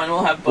 Everyone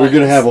will have We're buttons.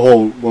 gonna have a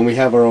whole. When we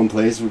have our own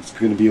place, it's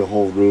gonna be a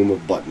whole room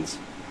of buttons,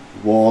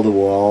 wall to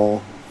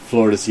wall,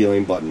 floor to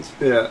ceiling buttons.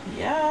 Yeah.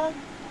 Yeah.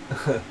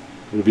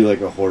 It'll be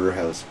like a hoarder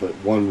house, but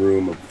one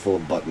room full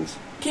of buttons.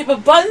 Okay,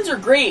 but buttons are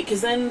great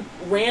because then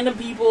random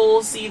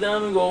people see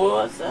them and go, "Oh,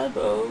 what's that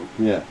about?"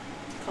 Yeah.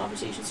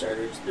 Conversation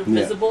starters. They're Yeah.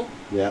 visible.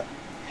 Yeah.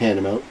 Hand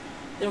them out.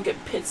 They don't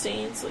get pit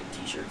stains like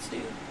t-shirts do.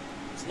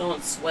 So no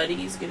one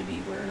sweaty is going to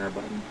be wearing our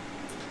button.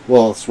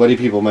 Well, sweaty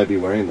people might be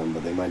wearing them,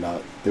 but they might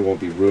not. They won't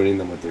be ruining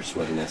them with their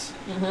sweatiness.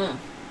 Mm-hmm.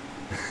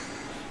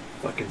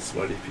 Fucking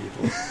sweaty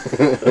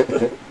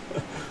people.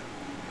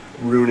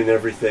 Ruining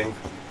everything.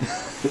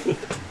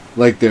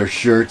 Like their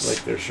shirts.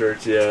 Like their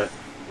shirts, yeah.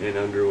 And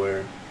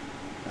underwear.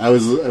 I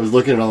was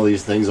looking at all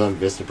these things on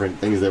Vistaprint,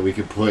 things that we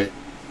could put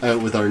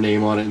out with our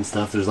name on it and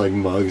stuff. There's like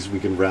mugs we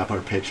can wrap our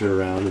picture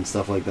around and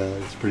stuff like that.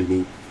 It's pretty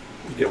neat.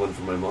 Get one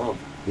for my mom.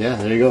 Yeah,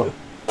 there you go.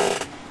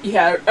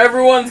 Yeah,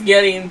 everyone's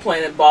getting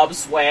Planet Bob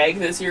swag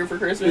this year for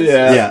Christmas.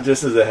 Yeah.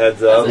 Just as a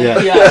heads up.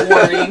 Yeah.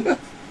 Warning.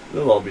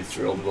 They'll all be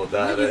thrilled about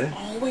that, What eh? you've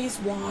always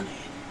wanted.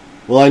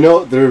 Well, I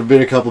know there have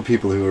been a couple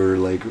people who are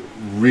like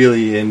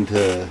really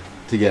into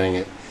getting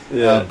it.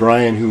 Yeah.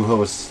 Brian, who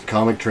hosts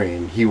Comic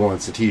Train, he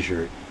wants a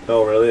T-shirt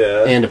Oh, really?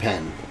 Yeah. and a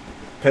pen.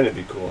 Pen would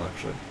be cool,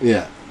 actually.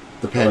 Yeah,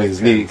 the pen like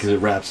is neat pens. because it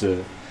wraps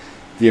the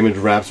image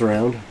wraps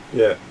around.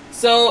 Yeah.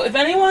 So, if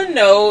anyone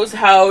knows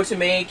how to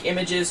make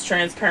images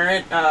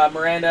transparent,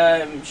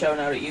 Miranda, I'm shouting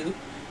out at you.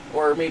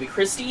 Or maybe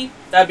Christy,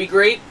 that'd be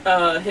great.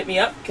 Hit me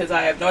up, because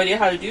I have no idea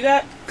how to do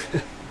that.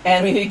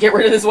 And we need to get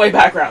rid of this white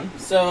background.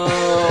 So,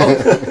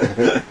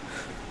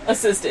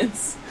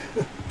 assistance.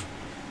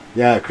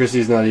 Yeah,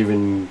 Christy's not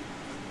even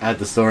at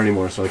the store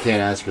anymore, so I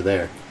can't ask her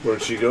there.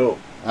 Where'd she go?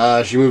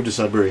 She moved to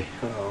Sudbury.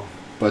 Oh.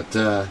 But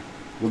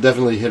we'll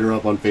definitely hit her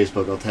up on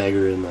Facebook. I'll tag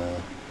her in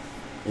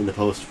the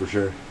post for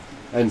sure.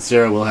 And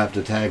Sarah will have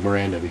to tag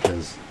Miranda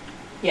because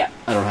I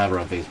don't have her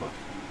on Facebook.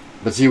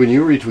 But see, when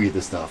you retweet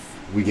the stuff,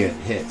 we get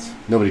hits.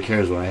 Nobody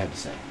cares what I have to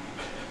say.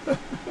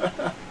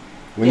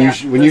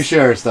 When you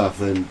share stuff,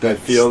 then I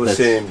feel the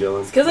same,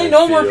 Dylan. Because I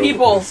know more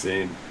people. The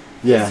same.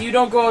 Yeah. You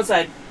don't go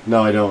outside.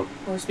 No, I don't.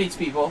 Or speak to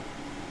people.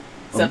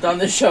 Except on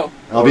this show.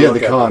 I'll be at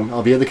the con.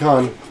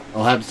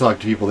 I'll have to talk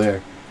to people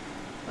there.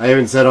 I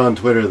haven't said on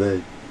Twitter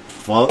that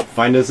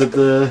find us at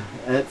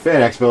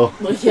Fan Expo.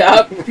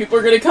 Yeah, people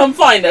are going to come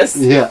find us.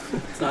 Yeah.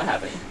 It's not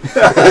happening.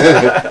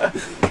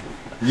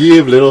 You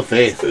have little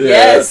faith. Yeah.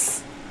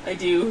 Yes, I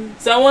do.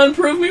 Someone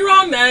prove me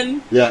wrong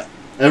then. Yeah.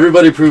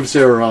 Everybody proved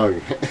Sarah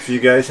wrong. If you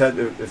guys had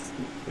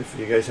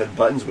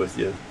buttons with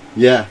you.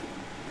 Yeah.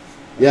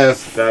 Yeah.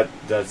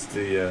 That's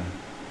the...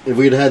 If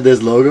we'd had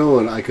this logo,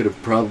 and I could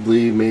have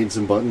probably made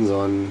some buttons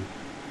on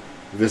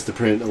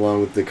Vistaprint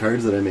along with the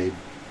cards that I made.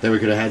 Then we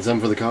could have had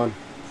some for the con.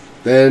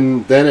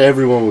 Then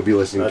everyone would be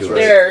listening to us.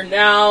 There,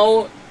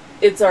 now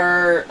it's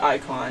our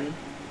icon.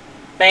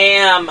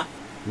 Bam!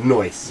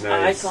 Nice.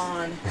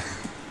 Icon.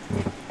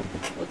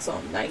 Looks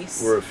all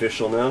nice. We're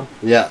official now?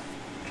 Yeah.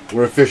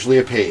 We're officially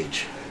a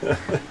page.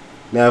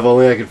 Now if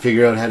only I could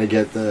figure out how to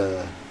get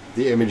the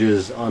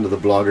images onto the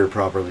blogger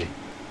properly.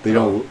 They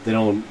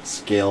don't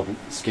scale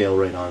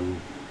right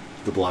on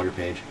the blogger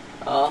page.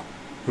 Oh.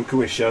 Who can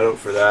we shout out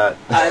for that?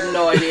 I have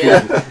no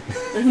idea.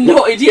 I have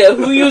no idea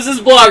who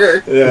uses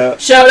Blogger. Yeah.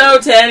 Shout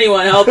out to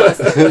anyone. Help us.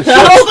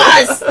 Help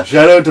us!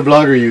 Shout out to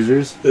Blogger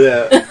users.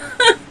 Yeah.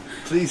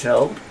 Please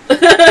help.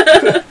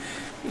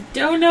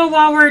 Don't know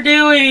what we're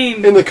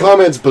doing. In the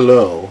comments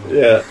below.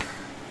 Yeah.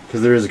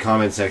 Because there is a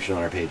comment section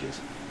on our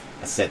pages.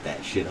 I set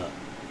that shit up.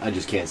 I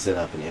just can't set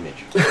up an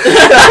image.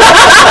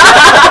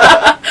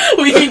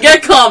 We can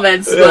get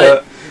comments,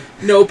 but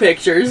no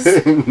pictures.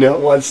 No.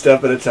 One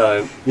step at a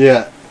time.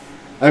 Yeah.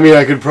 I mean,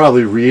 I could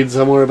probably read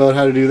somewhere about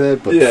how to do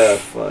that, but... Yeah,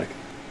 fuck.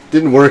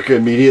 Didn't work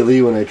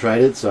immediately when I tried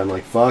it, so I'm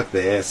like, fuck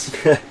this.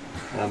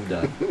 I'm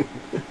done.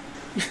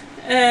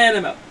 And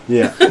I'm out.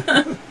 Yeah.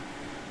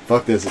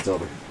 Fuck this, it's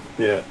over.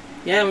 Yeah.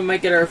 Yeah, we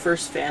might get our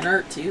first fan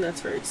art, too. That's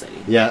very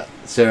exciting. Yeah,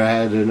 Sarah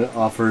had an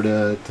offer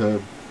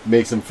to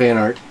make some fan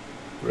art.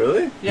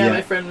 Really? Yeah, Yeah.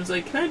 my friend was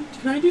like, can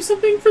I do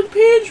something for the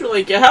page? We're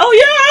like, yeah, hell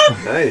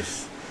yeah!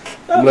 Nice.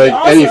 That'd Like, be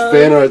awesome. any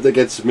fan art that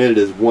gets submitted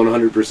is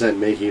 100%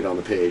 making it on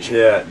the page.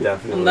 Yeah,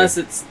 definitely. Unless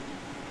it's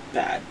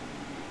bad.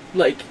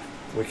 Like,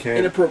 we can't...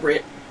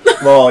 inappropriate.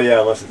 Well,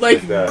 yeah, unless it's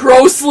like that.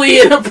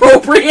 Grossly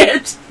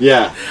inappropriate.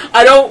 Yeah.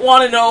 I don't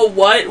want to know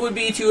what would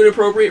be too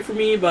inappropriate for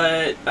me,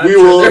 but there's we a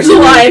will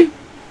line.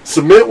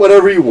 Submit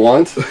whatever you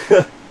want,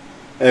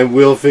 and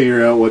we'll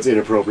figure out what's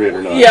inappropriate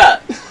or not. Yeah,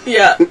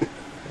 yeah.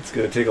 It's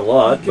going to take a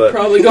lot, Could but...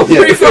 probably go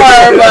pretty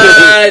far,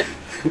 but...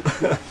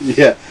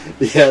 Yeah.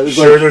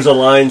 Sure, there's a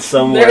line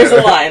somewhere. There's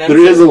a line. There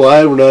is a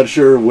line. We're not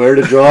sure where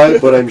to draw it,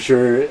 but I'm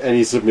sure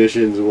any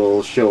submissions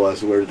will show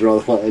us where to draw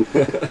the line.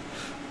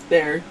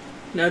 There.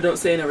 Now don't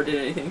say I never did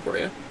anything for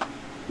you.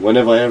 When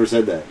have I ever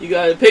said that? You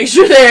got a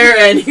picture there,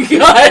 and you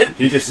got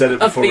He just said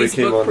it a before we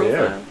came Facebook on the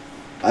profile. air.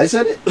 I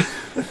said it?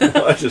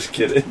 I'm just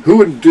kidding. Who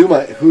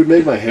would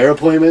make my hair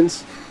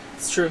appointments?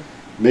 It's true.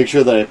 Make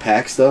sure that I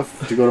pack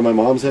stuff to go to my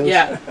mom's house?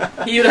 Yeah.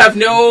 He would have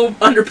no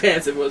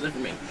underpants if it wasn't for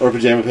me. Or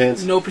pajama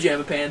pants? No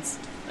pajama pants.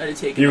 I'd have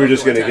taken You were off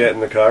just the going to one get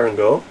time. in the car and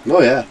go?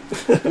 Oh, yeah.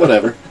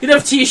 Whatever. You'd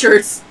have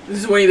t-shirts. This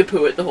is Winnie the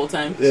Pooh it the whole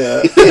time.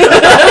 Yeah.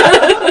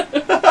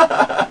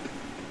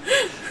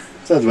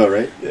 Sounds about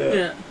right.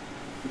 Yeah.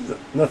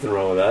 Nothing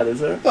wrong with that, is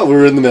there? Oh, we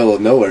were in the middle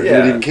of nowhere. Yeah. We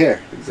didn't even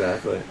care.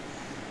 Exactly.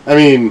 I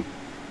mean,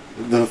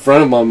 the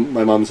front of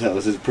my mom's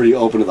house is pretty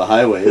open to the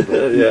highway,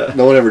 but Yeah.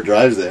 no one ever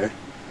drives there.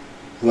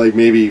 Like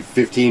maybe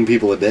 15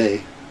 people a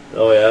day.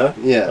 Oh, yeah?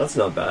 Yeah. That's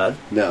not bad.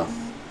 No.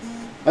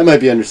 I might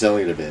be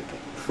underselling it a bit,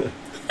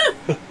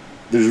 but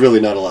there's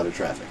really not a lot of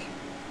traffic.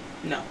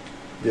 No.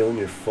 Dylan,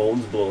 your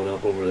phone's blowing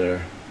up over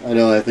there. I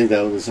know, I think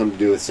that was something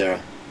to do with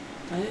Sarah.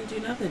 I didn't do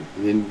nothing.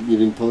 You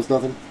didn't post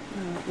nothing?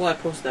 Well, I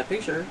posted that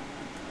picture.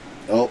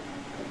 Oh.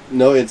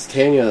 No, it's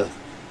Tanya.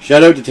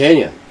 Shout out to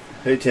Tanya.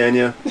 Hey,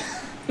 Tanya.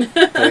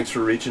 Thanks for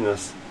reaching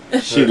us.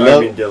 She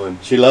Dylan.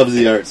 She loves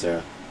the art,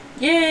 Sarah.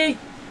 Yay!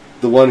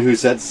 The one who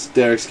sets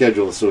Derek's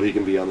schedule so he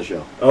can be on the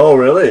show. Oh,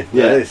 really?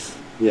 Yeah. Nice.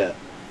 Yeah.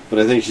 But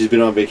I think she's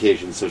been on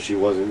vacation, so she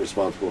wasn't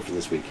responsible for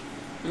this week.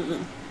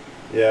 Mm-mm.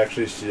 Yeah,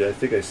 actually, I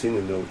think I seen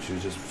the note.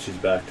 She's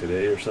back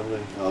today or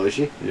something. Oh, is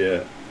she?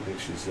 Yeah. I think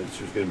she said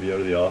she was going to be out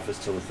of the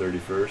office till the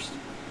 31st. Is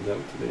that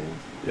what today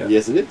is? Yeah.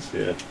 Yes, it is.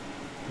 Yeah.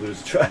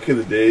 Lose track of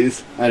the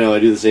days. I know, I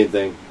do the same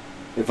thing.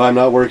 If I'm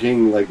not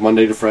working like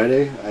Monday to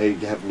Friday, I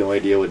have no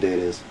idea what day it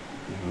is.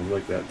 Yeah, I'm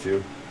like that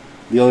too.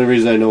 The only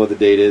reason I know what the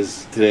date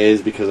is today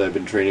is because I've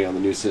been training on the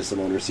new system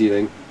on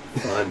receiving.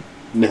 Fun.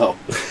 No.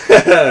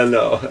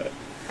 No.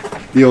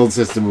 The old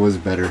system was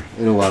better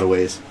in a lot of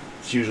ways.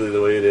 It's usually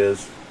the way it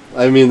is.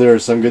 I mean, there are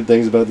some good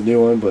things about the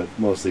new one, but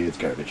mostly it's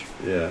garbage.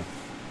 Yeah.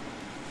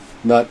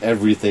 Not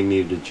everything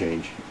needed to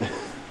change. And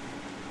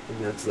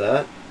that's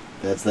that.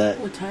 That's that.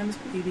 What time is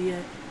BB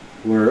at?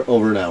 We're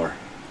over an hour.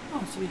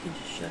 Oh, so we can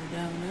just shut it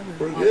down whenever.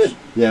 We're Watch good.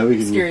 Yeah, we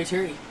can. Scary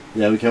Terry.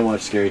 Yeah, we can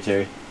watch Scary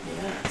Terry.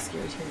 Yeah,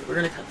 Scary Terry. We're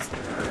gonna cut this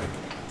out.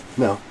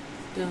 No.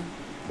 Done.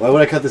 Why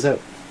would I cut this out?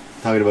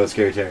 Talking about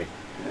Scary Terry.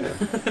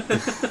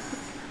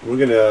 We're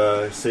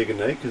gonna say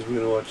goodnight because we're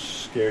gonna watch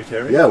Scary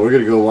Terry. Yeah, we're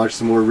gonna go watch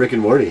some more Rick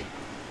and Morty.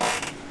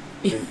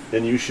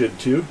 And you should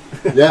too.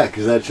 Yeah,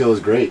 because that show is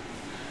great.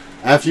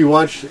 After you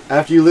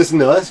listen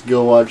to us,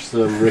 go watch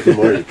some Rick and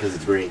Morty because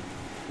it's great.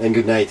 And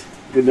good night.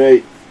 Good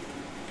night.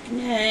 Good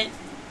night.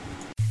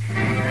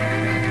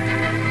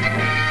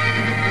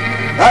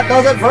 That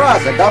does it for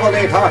us at Double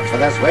D Talks for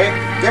this week.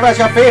 Give us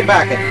your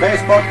feedback at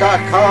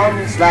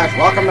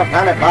facebook.com/welcome to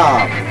Planet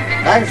Bob.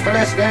 Thanks for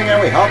listening, and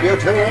we hope you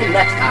tune in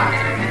next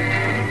time.